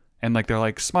hospital. And like they're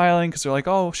like smiling because they're like,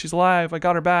 oh, she's alive. I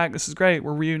got her back. This is great.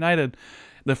 We're reunited.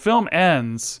 The film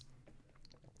ends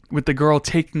with the girl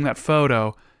taking that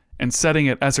photo and setting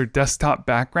it as her desktop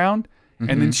background.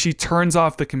 And then she turns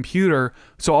off the computer.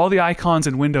 So all the icons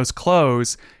and windows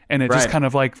close and it just kind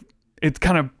of like,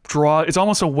 it's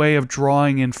almost a way of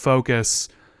drawing in focus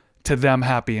to them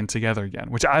happy and together again,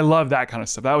 which I love that kind of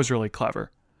stuff. That was really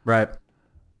clever. Right.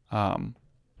 But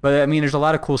I mean, there's a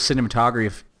lot of cool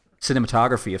cinematography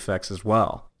effects as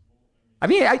well. I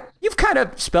mean, you've kind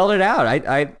of spelled it out.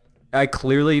 I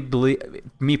clearly believe,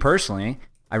 me personally,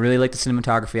 I really like the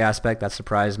cinematography aspect. That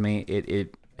surprised me.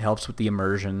 It helps with the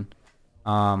immersion.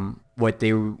 One what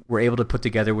they were able to put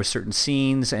together with certain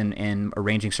scenes and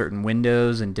arranging certain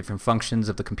windows and different functions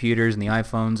of the computers and the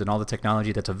iPhones and all the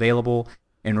technology that's available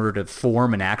in order to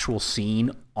form an actual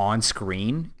scene on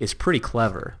screen is pretty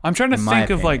clever. I'm trying to in my think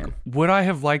of like, opinion. would I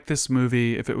have liked this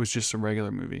movie if it was just a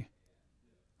regular movie?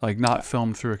 Like not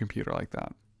filmed through a computer like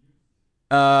that.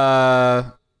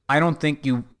 I don't think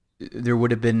there would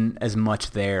have been as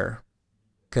much there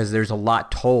because there's a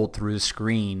lot told through the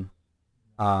screen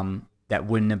that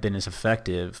wouldn't have been as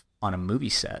effective on a movie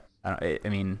set. I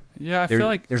mean, Yeah, I feel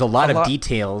like there's a lot of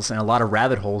details and a lot of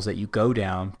rabbit holes that you go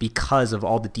down because of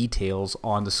all the details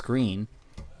on the screen.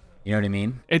 You know what I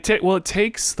mean? It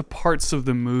takes the parts of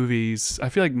the movies. I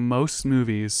feel like most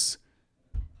movies.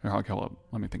 Okay, hold up.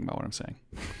 Let me think about what I'm saying.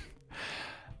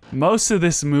 Most of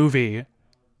this movie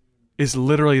is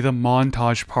literally the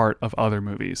montage part of other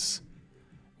movies,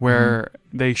 where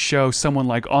they show someone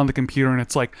like on the computer and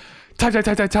it's like type,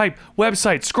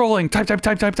 website, scrolling, type,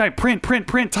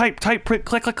 print, type, print,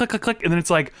 click, and then it's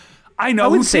like, I know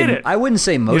who did it. I wouldn't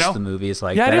say most You know? of the movie is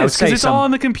like Yeah, that. it is because it's all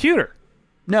on the computer.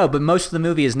 No, but most of the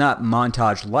movie is not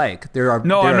montage-like. There are I'm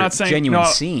not saying genuine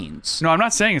scenes. No, I'm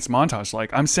not saying it's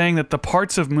montage-like. I'm saying that the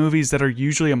parts of movies that are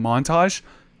usually a montage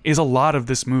is a lot of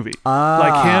this movie.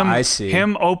 Like I see.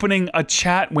 him opening a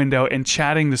chat window and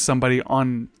chatting to somebody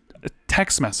on a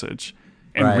text message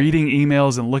and Right. reading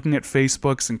emails and looking at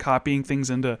Facebooks and copying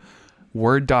things into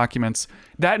Word documents.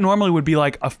 That normally would be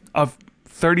like a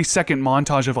 30-second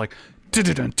montage of like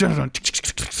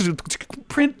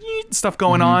print stuff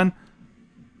going on.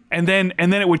 And then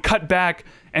it would cut back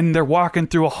and they're walking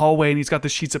through a hallway and he's got the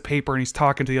sheets of paper and he's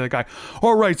talking to the other guy.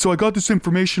 All right, so I got this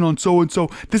information on so-and-so.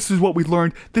 This is what we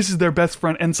learned. This is their best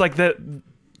friend. And it's like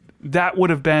that would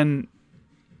have been,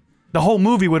 the whole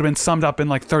movie would have been summed up in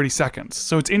like 30 seconds.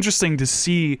 So it's interesting to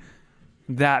see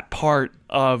that part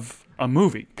of a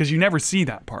movie because you never see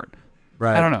that part.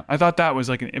 Right. I don't know. I thought that was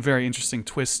like a very interesting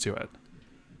twist to it.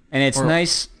 And it's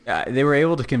nice. They were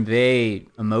able to convey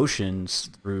emotions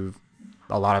through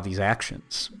a lot of these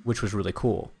actions, which was really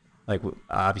cool. Like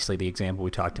obviously the example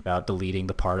we talked about, deleting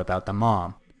the part about the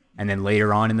mom, and then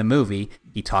later on in the movie,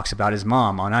 he talks about his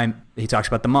mom he talks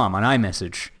about the mom on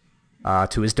iMessage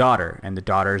to his daughter, and the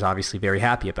daughter is obviously very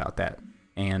happy about that.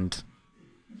 And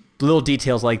little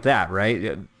details like that,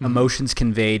 right? Emotions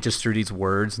conveyed just through these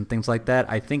words and things like that.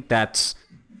 I think that's,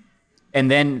 and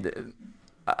then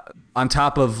on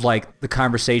top of like the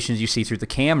conversations you see through the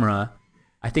camera,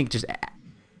 I think just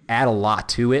add a lot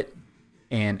to it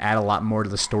and add a lot more to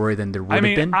the story than there would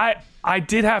have been. I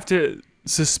did have to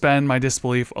suspend my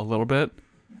disbelief a little bit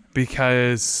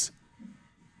because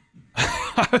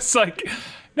I was like,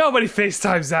 nobody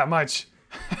FaceTimes that much.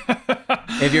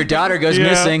 If your daughter goes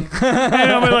missing. I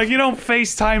know, but like you don't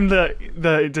FaceTime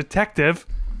the detective.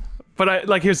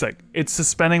 But here's the thing. It's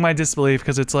suspending my disbelief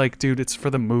because it's like, dude, it's for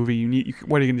the movie.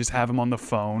 What are you going to just have him on the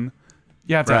phone?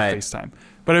 You have to have FaceTime.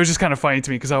 But it was just kind of funny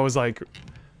to me because I was like,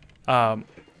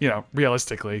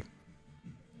 realistically,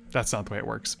 that's not the way it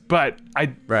works. But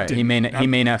he may not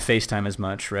FaceTime as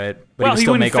much, right? But well, he would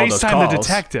still wouldn't make all those FaceTime calls. the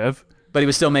detective. But he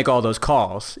would still make all those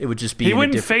calls. It would just be on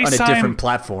a different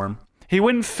platform. He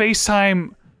wouldn't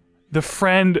FaceTime the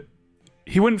friend.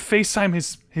 He wouldn't FaceTime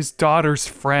his daughter's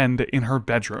friend in her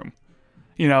bedroom.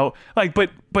 You know, like, but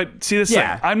see this.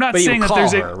 Yeah, thing. I'm not but saying you that would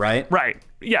there's call her, right? Right.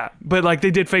 Yeah, but like they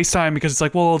did FaceTime because it's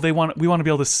like, well, we want to be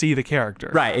able to see the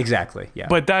character. Right. Exactly. Yeah.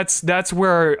 But that's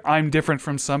where I'm different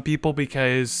from some people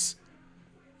because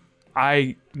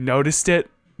I noticed it,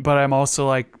 but I'm also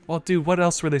like, well, dude, what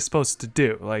else were they supposed to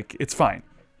do? Like, it's fine.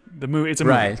 The movie, it's a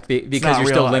movie. Right, because you're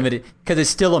still limited. Because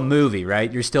it's still a movie,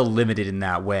 right? You're still limited in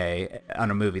that way on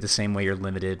a movie, the same way you're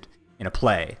limited in a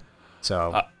play.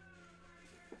 So.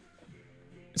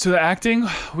 So the acting,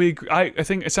 I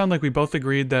think it sounded like we both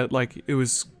agreed that like it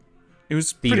was pretty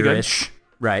good. Theater-ish,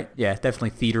 right? Yeah, definitely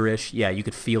theater-ish. Yeah, you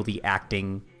could feel the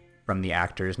acting from the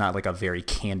actors, not like a very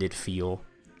candid feel.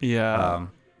 Yeah.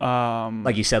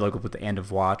 Like you said, like with the End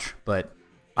of Watch, but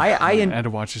End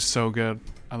of Watch is so good.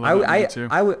 I love it too.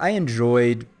 I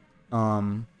enjoyed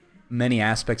many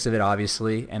aspects of it,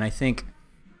 obviously, and I think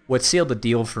what sealed the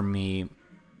deal for me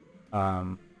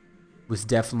was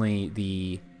definitely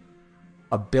the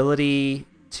ability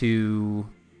to.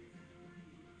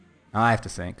 I have to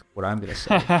think what I'm going to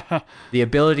say. The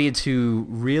ability to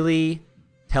really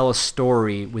tell a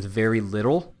story with very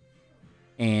little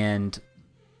and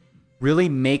really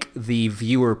make the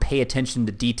viewer pay attention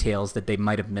to details that they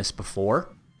might have missed before.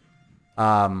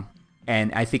 And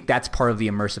I think that's part of the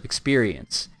immersive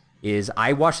experience is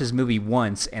I watched this movie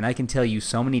once and I can tell you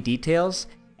so many details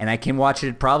and I can watch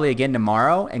it probably again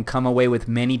tomorrow and come away with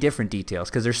many different details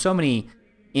because there's so many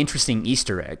interesting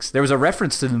Easter eggs. There was a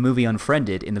reference to the movie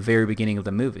Unfriended in the very beginning of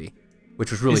the movie,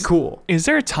 which was really cool. Is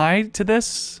there a tie to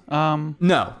this?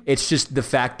 No, it's just the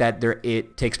fact that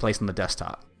it takes place on the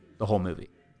desktop, the whole movie.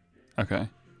 Okay.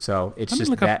 So it's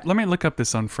Let me look up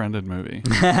this Unfriended movie.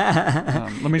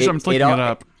 I'm looking it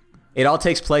up. It all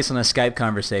takes place on a Skype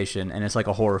conversation, and it's like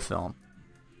a horror film.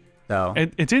 So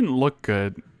it didn't look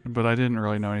good, but I didn't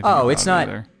really know anything. Oh, about it's not.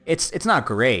 Either. It's not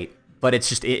great, but it's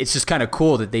just kind of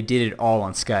cool that they did it all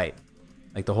on Skype.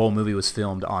 Like the whole movie was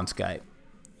filmed on Skype.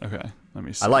 Okay, let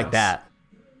me see. I like that.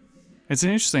 It's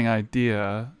an interesting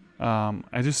idea.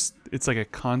 It's like a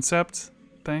concept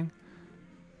thing.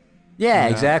 Yeah,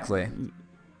 exactly.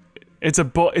 It's a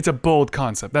bold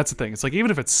concept. That's the thing. It's like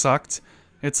even if it sucked,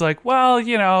 it's like, well,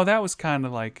 that was kind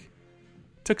of like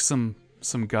took some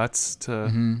guts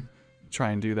to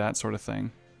try and do that sort of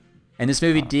thing. And this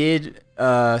movie did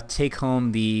take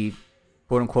home the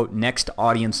quote unquote next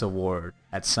audience award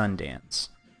at Sundance.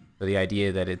 So the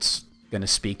idea that it's going to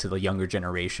speak to the younger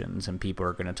generations and people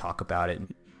are going to talk about it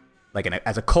like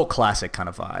as a cult classic kind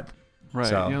of vibe. Right.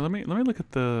 So, yeah. Let me look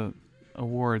at the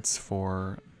awards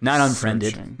for not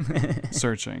Unfriended.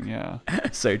 Searching. Yeah.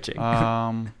 Searching.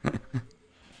 I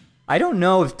don't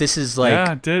know if this is like.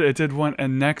 Yeah, it did win a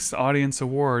next audience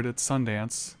award at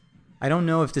Sundance. I don't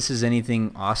know if this is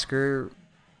anything Oscar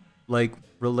like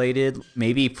related,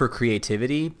 maybe for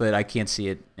creativity, but I can't see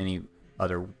it any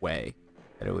other way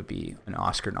that it would be an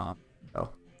Oscar nom.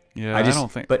 So yeah, I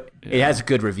don't think. But it has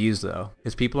good reviews though,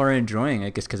 because people are enjoying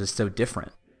it, just because it's so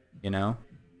different, Yeah,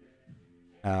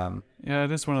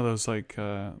 it is one of those like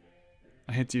I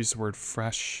hate to use the word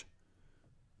fresh,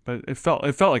 but it felt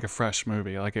like a fresh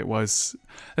movie. Like it was.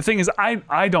 The thing is,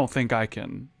 I don't think I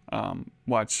can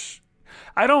watch.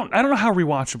 I don't know how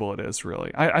rewatchable it is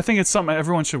really. I think it's something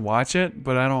everyone should watch it,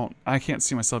 but I can't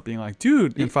see myself being like,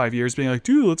 dude, in 5 years being like,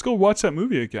 dude, let's go watch that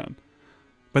movie again.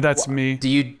 But that's me. Do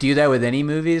you do that with any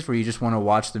movies where you just want to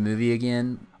watch the movie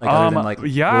again? Like other than like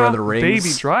Lord of the Rings?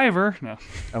 Baby Driver. No.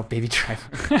 Oh, Baby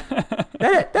Driver.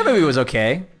 that movie was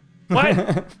okay. What?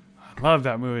 I love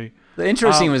that movie. The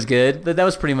intro scene was good, but that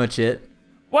was pretty much it.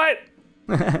 What?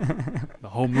 The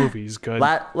whole movie is good.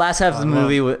 Last half of the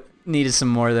movie needed some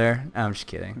more there. I'm just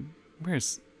kidding.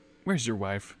 Where's your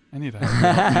wife? I need to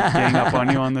have gang up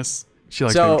on you on this. She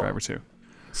likes Baby Driver too.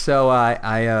 So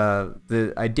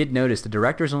I did notice the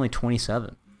director is only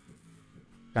 27.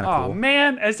 Kind of cool. Oh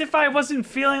man, as if I wasn't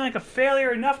feeling like a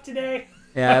failure enough today.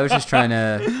 Yeah, I was just trying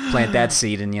to plant that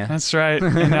seed in you. That's right.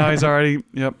 And now he's already.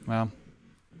 Yep. Well,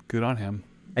 good on him.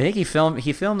 I think he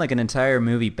filmed like an entire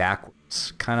movie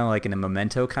backwards, kind of like in a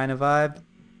Memento kind of vibe,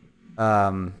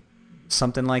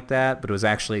 something like that. But it was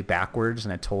actually backwards,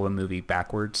 and it told a movie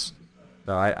backwards.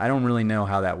 So I don't really know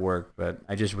how that worked, but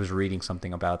I just was reading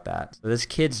something about that. So this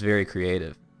kid's very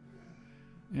creative.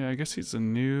 Yeah, I guess he's a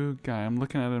new guy. I'm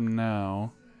looking at him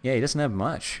now. Yeah, he doesn't have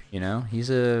much. He's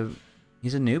a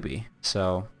newbie.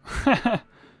 So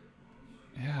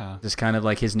yeah, it's kind of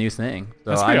like his new thing.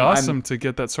 So that's pretty awesome to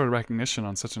get that sort of recognition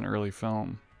on such an early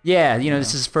film. Yeah, this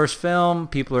is his first film.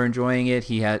 People are enjoying it.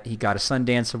 He got a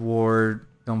Sundance Award,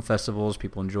 film festivals.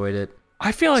 People enjoyed it.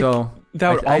 I feel like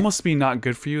that would almost be not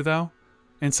good for you though.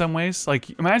 In some ways, like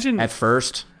imagine at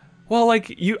first. Well,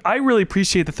 like I really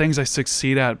appreciate the things I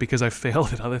succeed at because I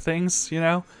failed at other things,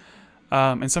 and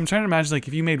so I'm trying to imagine like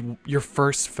if you made your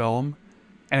first film,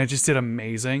 and it just did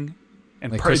amazing,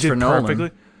 and like did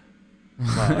perfectly.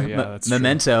 Well, yeah, that's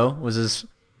Memento was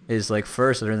his like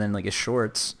first, other than like his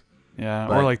shorts. Yeah,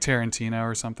 or like Tarantino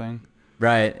or something.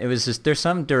 Right. It was just there's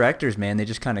some directors, man, they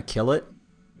just kind of kill it.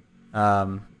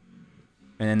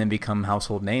 And then become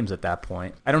household names at that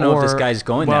point. I don't know if this guy's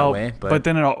going that way, but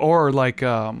then or like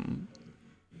M.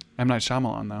 Night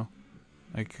Shyamalan though,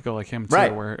 like could go like him too,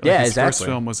 right? Where yeah, his exactly. first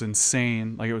film was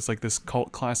insane, like it was like this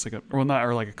cult classic,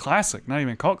 like a classic, not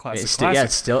even cult classic. Classic. Yeah,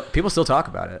 still people still talk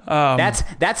about it.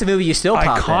 That's a movie you still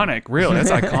pop iconic, in. Really, that's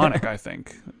iconic. I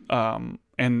think.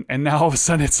 And now all of a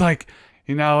sudden it's like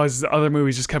as the other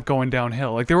movies just kept going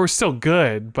downhill. Like they were still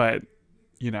good, but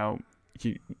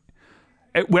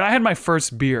when I had my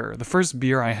first beer, the first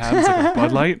beer I had was like a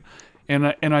Bud Light, and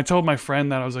I told my friend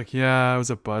that I was like, yeah, it was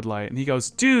a Bud Light, and he goes,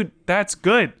 dude, that's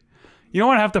good. You don't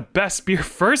want to have the best beer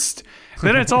first,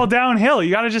 then it's all downhill.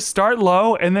 You got to just start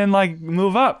low and then like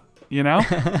move up, And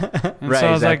right, so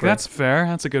I was like, that's fair.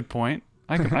 That's a good point.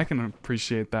 I can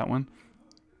appreciate that one.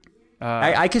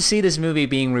 I could see this movie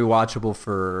being rewatchable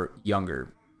for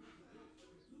younger.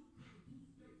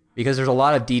 Because there's a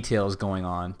lot of details going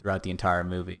on throughout the entire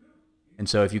movie. And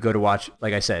so if you go to watch,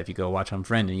 like I said, if you go watch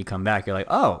Unfriended and you come back, you're like,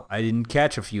 oh, I didn't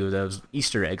catch a few of those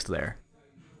Easter eggs there.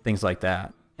 Things like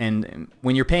that. And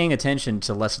when you're paying attention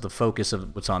to less of the focus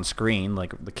of what's on screen,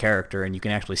 like the character, and you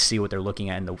can actually see what they're looking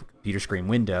at in the computer screen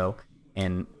window,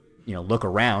 and look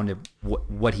around at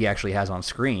what he actually has on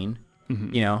screen.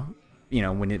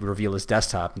 When it reveals his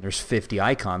desktop and there's 50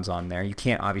 icons on there, you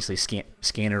can't obviously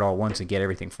scan it all once and get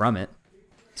everything from it.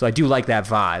 So I do like that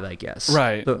vibe, I guess.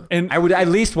 Right. So And I would at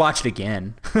least watch it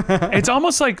again. it's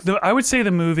almost like I would say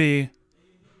the movie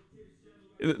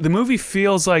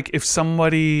feels like if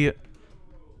someone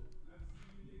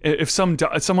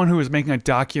who was making a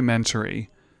documentary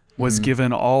was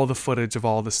given all the footage of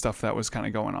all the stuff that was kind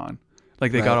of going on.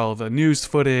 Like they got all the news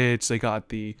footage, they got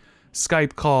the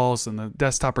Skype calls and the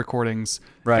desktop recordings,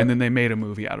 and then they made a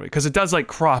movie out of it. Because it does like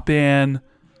crop in,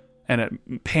 and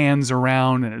it pans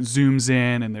around, and it zooms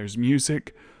in, and there's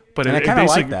music. But And I kind of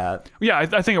like that. Yeah, I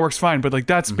think it works fine. But like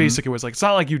that's basically what it's like. It's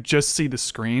not like you just see the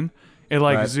screen. It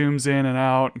like zooms in and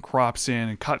out and crops in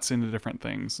and cuts into different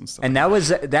things and stuff. And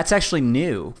that's actually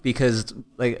new, because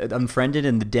like Unfriended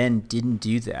and The Den didn't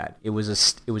do that. It was a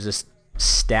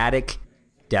static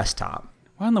desktop.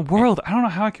 What in the world? I don't know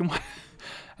how I can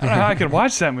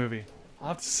watch that movie.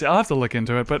 I'll have to look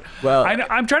into it. But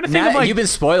I'm trying to think of like you've been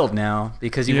spoiled now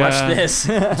because you watched this.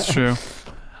 That's true.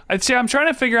 I'm trying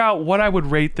to figure out what I would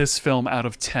rate this film out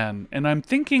of 10, and I'm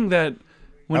thinking that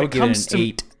when it comes to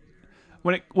 8.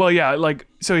 let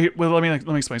me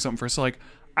explain something first. So like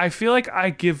I feel like I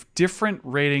give different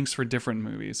ratings for different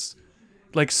movies.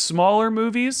 Like smaller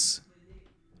movies,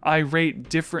 I rate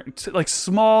different. Like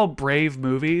small brave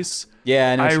movies,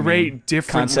 I rate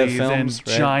differently than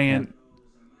giant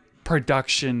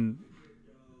production.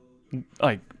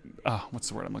 Like, what's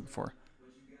the word I'm looking for?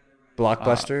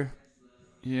 Blockbuster.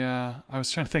 Yeah, I was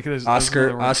trying to think of this.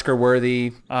 Oscar worthy.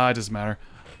 It doesn't matter.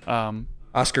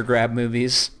 Oscar grab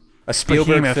movies. A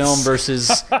Spielberg film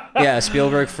versus a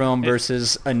Spielberg film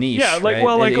versus a niche. Yeah, like right?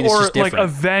 well, like it's or just like different.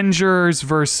 Avengers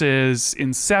versus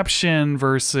Inception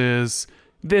versus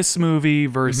this movie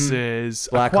versus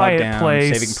Black A Quiet Hawk Down,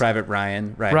 Place, Saving Private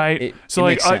Ryan. Right. Right. It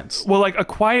Makes sense. Like A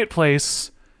Quiet Place,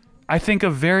 I think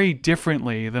of very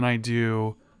differently than I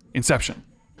do Inception.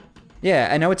 Yeah,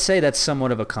 and I would say that's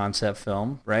somewhat of a concept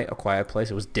film, right? A Quiet Place.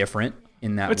 It was different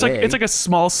in that way. It's like a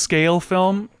small scale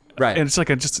film. Right. And it's like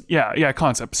a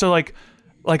concept. So like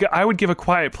I would give A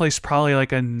Quiet Place probably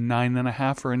like a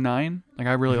 9.5 or a 9. Like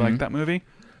I really like that movie.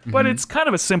 But it's kind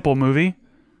of a simple movie.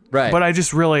 Right. But I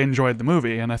just really enjoyed the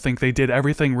movie, and I think they did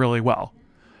everything really well.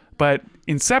 But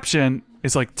Inception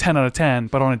is like 10 out of 10,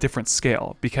 but on a different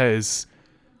scale, because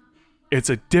it's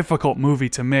a difficult movie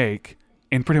to make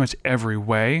in pretty much every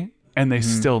way, and they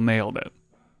still nailed it.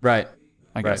 Right.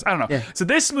 I guess. I don't know. Yeah. So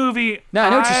this movie... No, I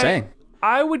know what you're saying.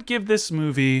 I would give this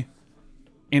movie,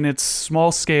 in its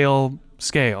small scale,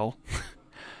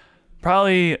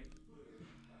 probably,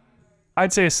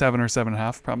 I'd say a 7 or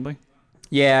 7.5, probably.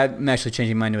 Yeah, I'm actually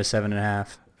changing mine to a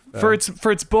 7.5.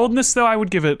 For its boldness, though, I would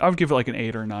give it like an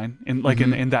 8 or 9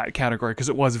 in that category, because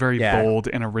it was very bold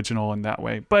and original in that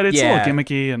way. But it's a little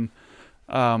gimmicky, and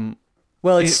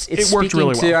well, it worked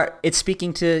really well. It's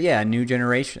speaking to a new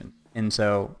generation, and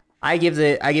so I give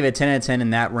it 10 out of 10 in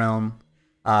that realm.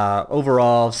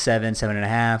 Overall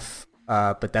 7.5.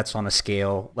 But that's on a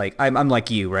scale like I'm like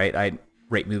you, right? I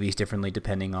rate movies differently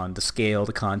depending on the scale,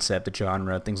 the concept, the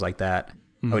genre, things like that.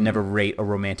 I would never rate a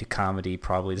romantic comedy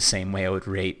probably the same way I would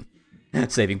rate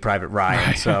Saving Private Ryan.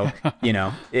 Right. So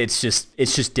it's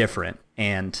just different,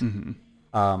 and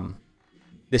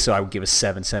so I would give a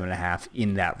 7.5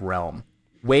 in that realm.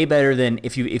 Way better than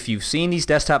if you've seen these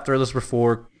desktop thrillers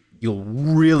before, you'll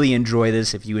really enjoy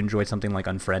this if you enjoyed something like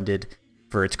Unfriended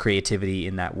for its creativity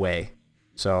in that way.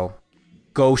 So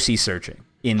go see Searching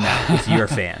in that if you're a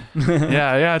fan.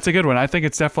 yeah, it's a good one. I think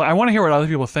it's definitely... I want to hear what other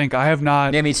people think. I have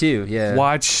not me too. Yeah.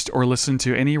 watched or listened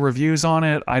to any reviews on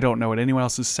it. I don't know what anyone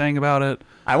else is saying about it.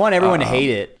 I want everyone to hate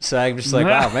it, so I'm just like,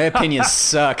 wow, my opinions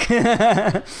suck.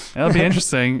 That'll be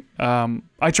interesting.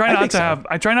 I try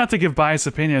not to give biased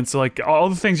opinions. So like all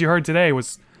the things you heard today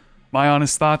was my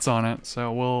honest thoughts on it.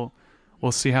 So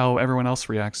we'll see how everyone else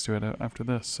reacts to it after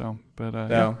this. So, but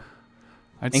yeah.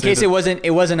 In case it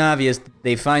wasn't obvious,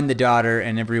 they find the daughter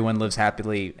and everyone lives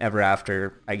happily ever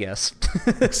after, I guess.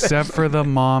 Except for the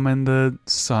mom and the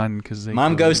son, because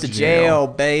mom goes to jail,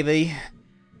 baby.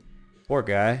 Poor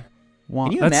guy.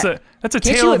 That's a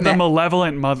tale of the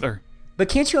malevolent mother. But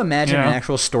can't you imagine an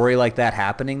actual story like that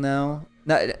happening though?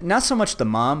 Not so much the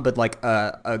mom, but like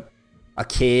a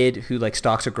kid who like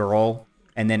stalks a girl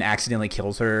and then accidentally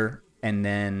kills her, and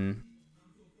then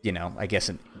I guess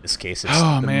in this case it's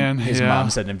his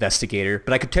mom's an investigator.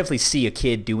 But I could definitely see a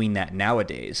kid doing that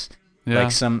nowadays. Yeah.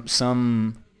 Like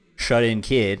some shut-in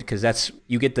kid, because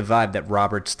you get the vibe that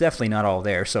Robert's definitely not all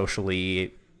there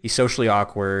socially. He's socially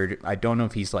awkward. I don't know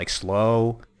if he's like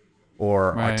slow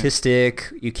or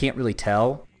autistic. You can't really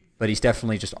tell, but he's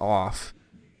definitely just off,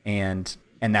 and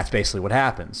that's basically what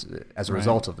happens as a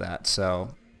result of that. So,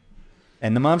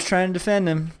 and the mom's trying to defend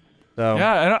him. So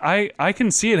yeah, I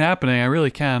can see it happening. I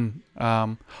really can.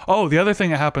 The other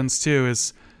thing that happens too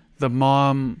is the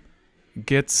mom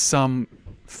gets some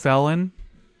felon,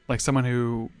 like someone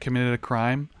who committed a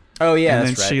crime. Oh yeah, and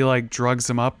that's then she like drugs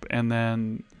him up, and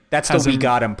then that's the "we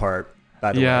got him" part.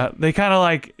 By the way. Yeah, they kind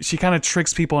of she kind of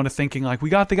tricks people into thinking like, we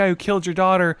got the guy who killed your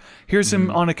daughter. Here's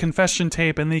him on a confession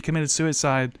tape, and then he committed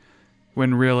suicide,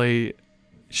 when really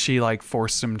she like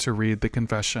forced him to read the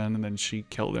confession, and then she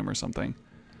killed him or something.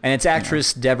 And it's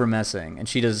actress Deborah Messing, and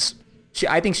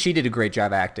I think she did a great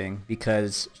job acting,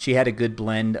 because she had a good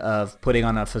blend of putting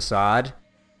on a facade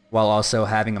while also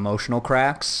having emotional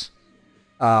cracks.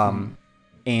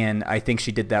 And I think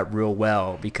she did that real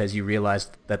well, because you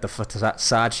realize that the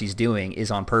facade she's doing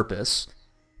is on purpose,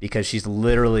 because she's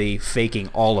literally faking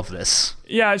all of this.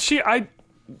 Yeah,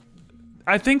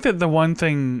 I think that the one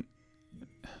thing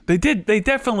they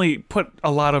definitely put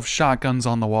a lot of shotguns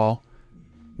on the wall,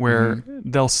 where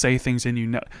they'll say things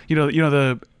and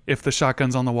if the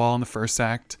shotgun's on the wall in the first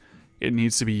act, it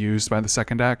needs to be used by the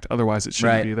second act, otherwise it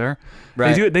shouldn't be there.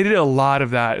 Right. They did a lot of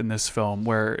that in this film,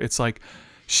 where it's like,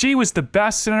 she was the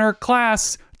best in her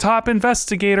class, top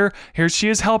investigator. Here she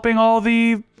is helping all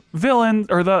the villains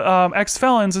or the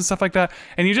ex-felons and stuff like that.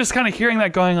 And you're just kind of hearing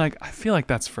that going like, I feel like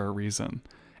that's for a reason.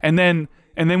 And then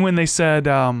when they said,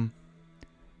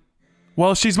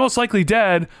 well, she's most likely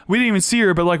dead. We didn't even see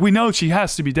her, but like, we know she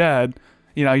has to be dead.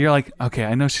 You're like, okay,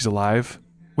 I know she's alive,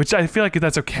 which I feel like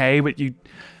that's okay, but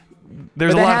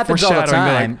there's a lot of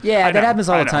foreshadowing. That happens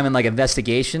all the time in like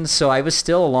investigations. So I was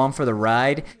still along for the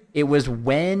ride. It was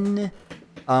when,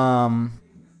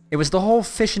 it was the whole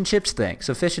fish and chips thing.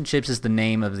 So fish and chips is the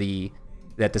name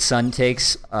that the son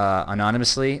takes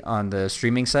anonymously on the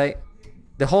streaming site.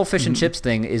 The whole fish and chips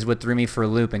thing is what threw me for a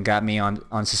loop and got me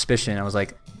on suspicion. I was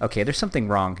like, okay, there's something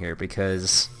wrong here,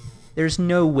 because there's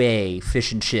no way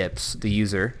fish and chips, the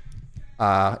user,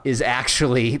 is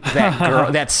actually that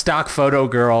girl, that stock photo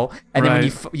girl. And then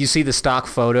when you see the stock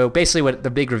photo, basically what the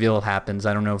big reveal happens,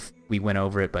 I don't know if we went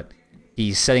over it, but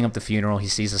he's setting up the funeral. He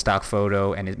sees the stock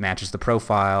photo, and it matches the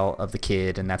profile of the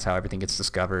kid, and that's how everything gets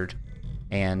discovered.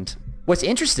 And what's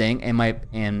interesting,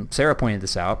 and Sarah pointed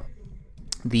this out,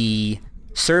 the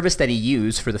service that he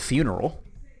used for the funeral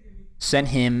sent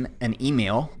him an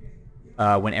email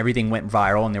when everything went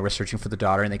viral, and they were searching for the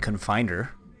daughter, and they couldn't find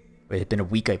her. It had been a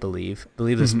week, I believe. I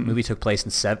believe this movie took place in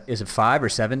is it 5 or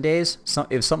 7 days?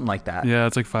 It was something like that. Yeah,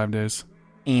 it's like 5 days.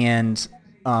 And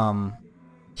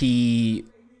he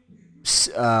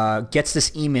gets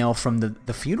this email from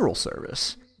the funeral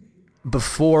service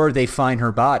before they find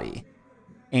her body.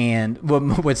 And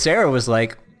what Sarah was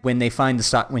like, when he finds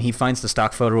the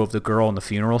stock photo of the girl on the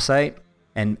funeral site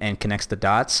and connects the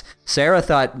dots, Sarah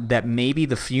thought that maybe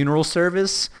the funeral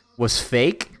service was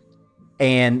fake,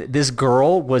 and this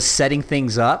girl was setting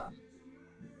things up,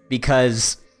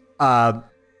 because Deborah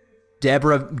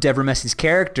Messing's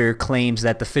character claims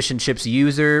that the fish and chips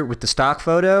user with the stock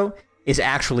photo is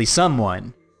actually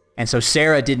someone. And so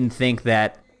Sarah didn't think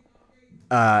that,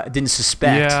 didn't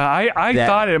suspect. Yeah, I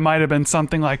thought it might have been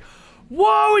something like,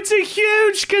 whoa, it's a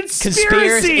huge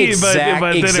conspiracy. But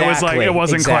then it was like, it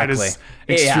wasn't quite as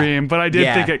extreme, but I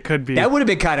did think it could be. That would have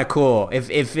been kind of cool.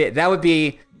 That would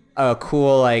be a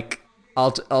cool, like,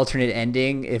 alternate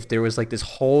ending if there was like this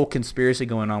whole conspiracy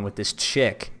going on with this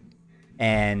chick.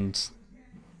 And,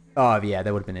 that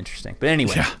would have been interesting. But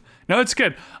anyway. Yeah. No, it's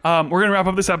good. We're going to wrap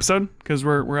up this episode because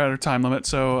we're at our time limit.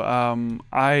 So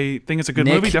I think it's a good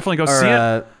movie. Definitely go see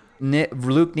it.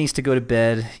 Luke needs to go to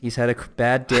bed. He's had a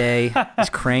bad day. He's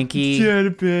cranky. He had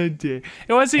a bad day.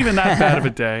 It wasn't even that bad of a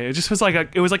day. It just was like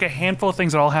a handful of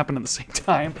things that all happened at the same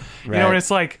time. Right. And it's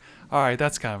like, all right,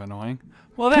 that's kind of annoying.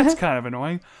 Well, that's kind of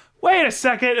annoying. Wait a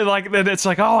second. And then it's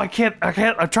like, oh, I can't.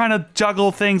 I'm trying to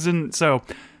juggle things. And so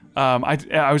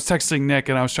I was texting Nick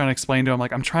and I was trying to explain to him,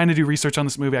 like, I'm trying to do research on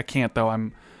this movie. I can't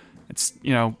though.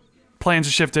 Plans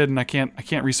have shifted and I can't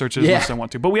research it as much as I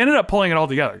want to. But we ended up pulling it all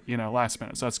together, last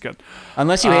minute. So that's good.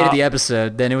 Unless you hated the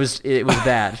episode, then it was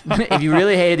bad. If you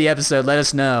really hated the episode, let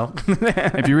us know.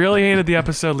 If you really hated the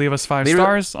episode, leave us 5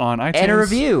 stars on iTunes. And a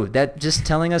review that just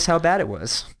telling us how bad it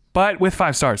was. But with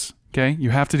 5 stars. Okay, you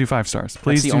have to do 5 stars.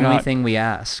 Please. That's the only thing we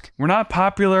ask. We're not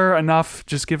popular enough.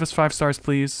 Just give us 5 stars,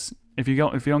 please. If you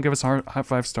don't give us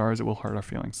 5 stars, it will hurt our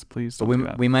feelings. Please don't do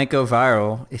that. We might go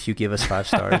viral if you give us 5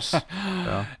 stars.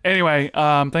 So. Anyway,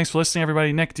 thanks for listening,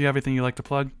 everybody. Nick, do you have anything you'd like to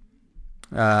plug?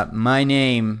 My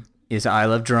name is I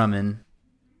Love Drummond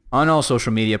on all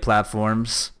social media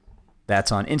platforms.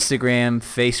 That's on Instagram,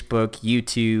 Facebook,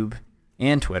 YouTube,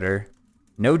 and Twitter.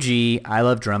 No G, I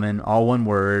Love Drummond, all one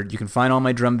word. You can find all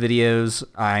my drum videos.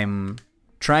 I'm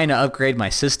trying to upgrade my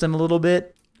system a little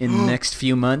bit in the next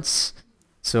few months.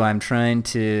 So I'm trying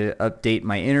to update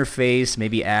my interface,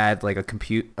 maybe add like a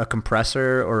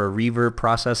compressor or a reverb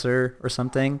processor or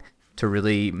something to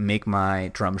really make my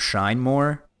drums shine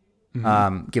more,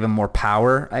 give them more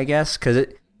power, I guess. Because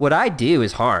what I do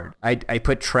is hard. I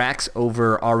put tracks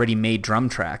over already made drum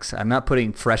tracks. I'm not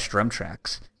putting fresh drum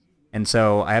tracks. And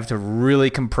so I have to really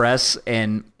compress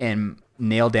and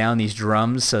nail down these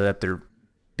drums so that they're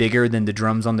bigger than the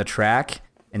drums on the track,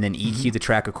 and then EQ the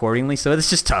track accordingly. So it's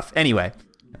just tough. Anyway.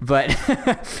 But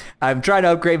I'm trying to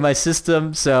upgrade my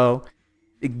system, so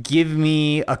give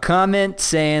me a comment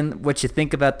saying what you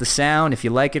think about the sound, if you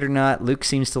like it or not. Luke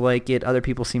seems to like it. Other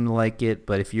people seem to like it.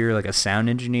 But if you're like a sound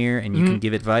engineer and you can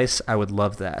give advice, I would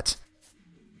love that.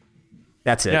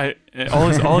 That's it. Yeah, all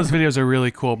his videos are really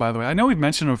cool, by the way. I know we've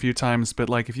mentioned them a few times, but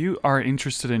like if you are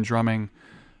interested in drumming,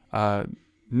 some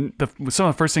of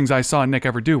the first things I saw Nick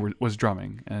ever do was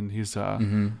drumming, and he's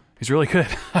really good.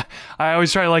 I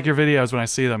always try to like your videos when I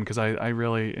see them because I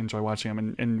really enjoy watching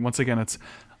them. And once again, it's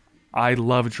I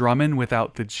Love Drummond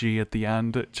without the G at the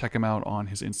end. Check him out on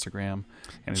his Instagram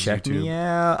and his YouTube.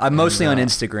 Yeah, I'm mostly on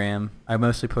Instagram. I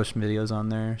mostly post videos on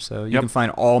there, so you can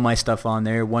find all my stuff on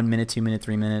there. 1 minute, 2 minute,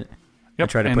 3 minute. Yep.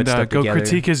 I try to put stuff go together.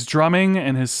 Critique his drumming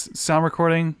and his sound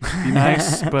recording. Be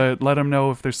nice, but let him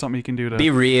know if there's something he can do to be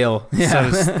real. Set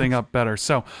his thing up better.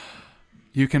 So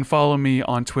you can follow me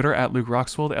on Twitter at Luke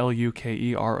Roxwold,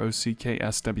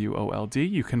 LukeRockswold.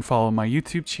 You can follow my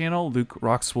YouTube channel, Luke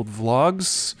Roxwold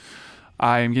Vlogs.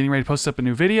 I am getting ready to post up a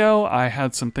new video. I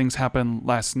had some things happen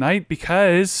last night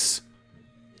because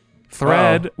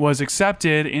Thread was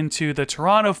accepted into the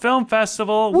Toronto Film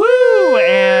Festival. Woo!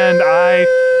 And I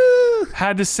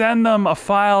had to send them a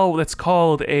file that's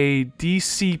called a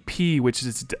DCP, which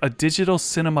is a digital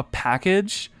cinema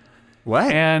package.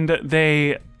 What? And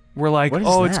they were like, it's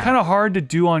that? kind of hard to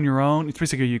do on your own. It's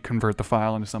basically you convert the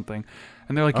file into something.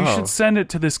 And they're like, you should send it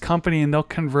to this company and they'll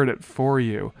convert it for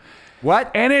you.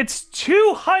 What? And it's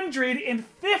 $250.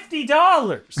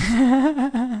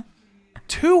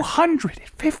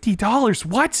 $250.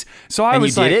 What? So I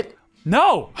was like, you did it?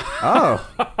 No. Oh.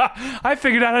 I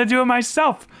figured out how to do it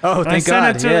myself. Oh, thank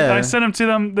God. I sent them to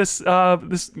them this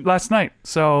last night.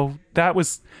 So that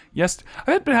was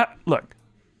look.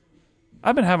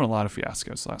 I've been having a lot of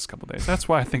fiascos the last couple of days. That's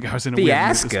why I think I was in a weird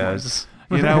mood this Fiascos?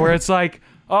 morning. Where it's like,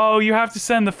 oh, you have to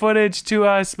send the footage to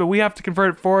us, but we have to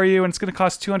convert it for you, and it's going to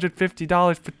cost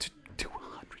 $250 for $250.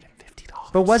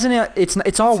 But wasn't it?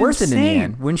 It's all worth it in the insane.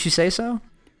 end. Wouldn't you say so?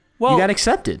 Well, You got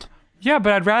accepted. yeah,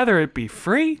 but I'd rather it be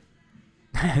free.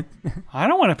 I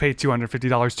don't want to pay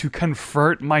 $250 to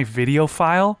convert my video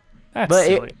file. That's But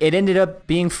silly. it ended up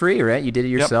being free, right? You did it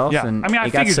yourself, Yeah. and I mean, I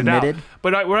it got figured submitted. it out.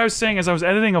 But what I was saying is I was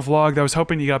editing a vlog that I was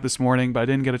hoping to get up this morning, but I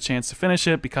didn't get a chance to finish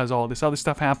it because all this other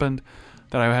stuff happened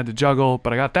that I had to juggle.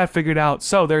 But I got that figured out.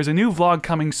 So there's a new vlog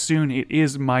coming soon. It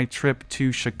is my trip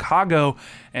to Chicago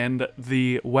and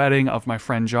the wedding of my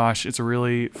friend Josh. It's a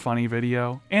really funny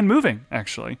video and moving,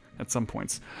 actually, at some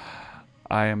points.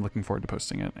 I am looking forward to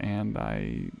posting it, and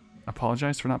I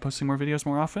apologize for not posting more videos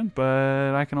more often,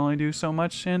 but I can only do so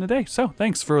much in a day. So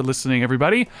thanks for listening,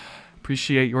 everybody.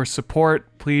 Appreciate your support.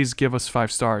 Please give us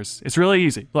 5 stars. It's really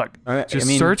easy. Look,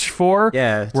 search for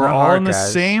it's We're not All hard, in the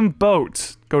guys. Same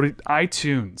Boat. Go to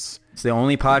iTunes. It's the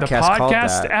only The podcast called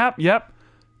podcast that. app. Yep.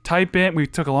 Type in. We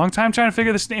took a long time trying to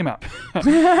figure this name out.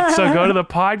 So go to the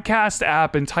podcast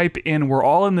app and type in We're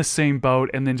All in the Same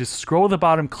Boat, and then just scroll to the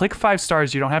bottom, click 5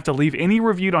 stars. You don't have to leave any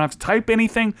review. You don't have to type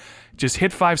anything. Just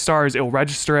hit 5 stars. It'll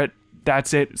register it.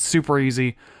 That's it. Super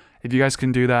easy. If you guys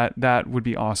can do that, that would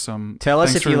be awesome. Tell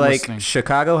us Thanks if you for like listening.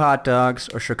 Chicago hot dogs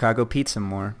or Chicago pizza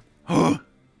more.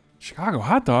 Chicago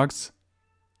hot dogs.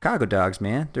 Chicago dogs,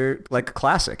 man. They're like a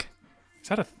classic. Is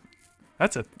that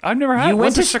I've never had. You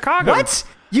went to Chicago. What?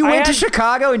 You went to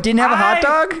Chicago and didn't have a hot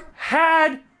dog?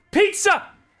 Had pizza.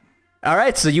 All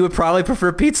right, so you would probably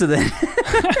prefer pizza then.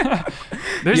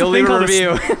 There's You'll a thing leave a called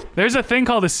review. There's a thing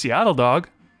called a Seattle dog.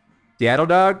 Seattle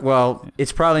dog? Well,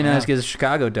 it's probably not Yeah. as good as a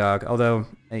Chicago dog, although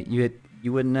you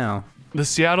wouldn't know. The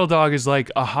Seattle dog is like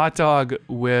a hot dog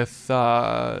with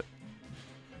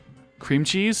cream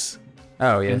cheese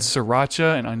Oh, yeah. and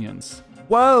sriracha and onions.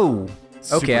 Whoa.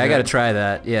 Super Okay, I got to good. try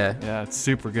that. Yeah. Yeah, it's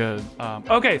super good.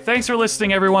 Okay, thanks for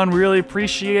listening, everyone. Really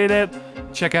appreciate it.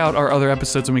 Check out our other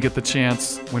episodes when we get the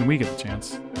chance. When we get the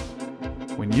chance.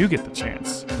 When you get the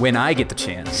chance. When I get the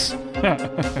chance.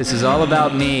 This is all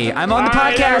about me. I'm on the All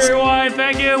right, podcast. everyone,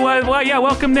 thank you.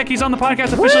 Welcome, Nick. He's on the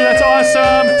podcast officially. That's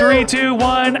awesome. 3, 2,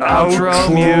 1.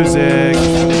 Outro music.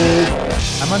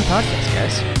 I'm on the podcast.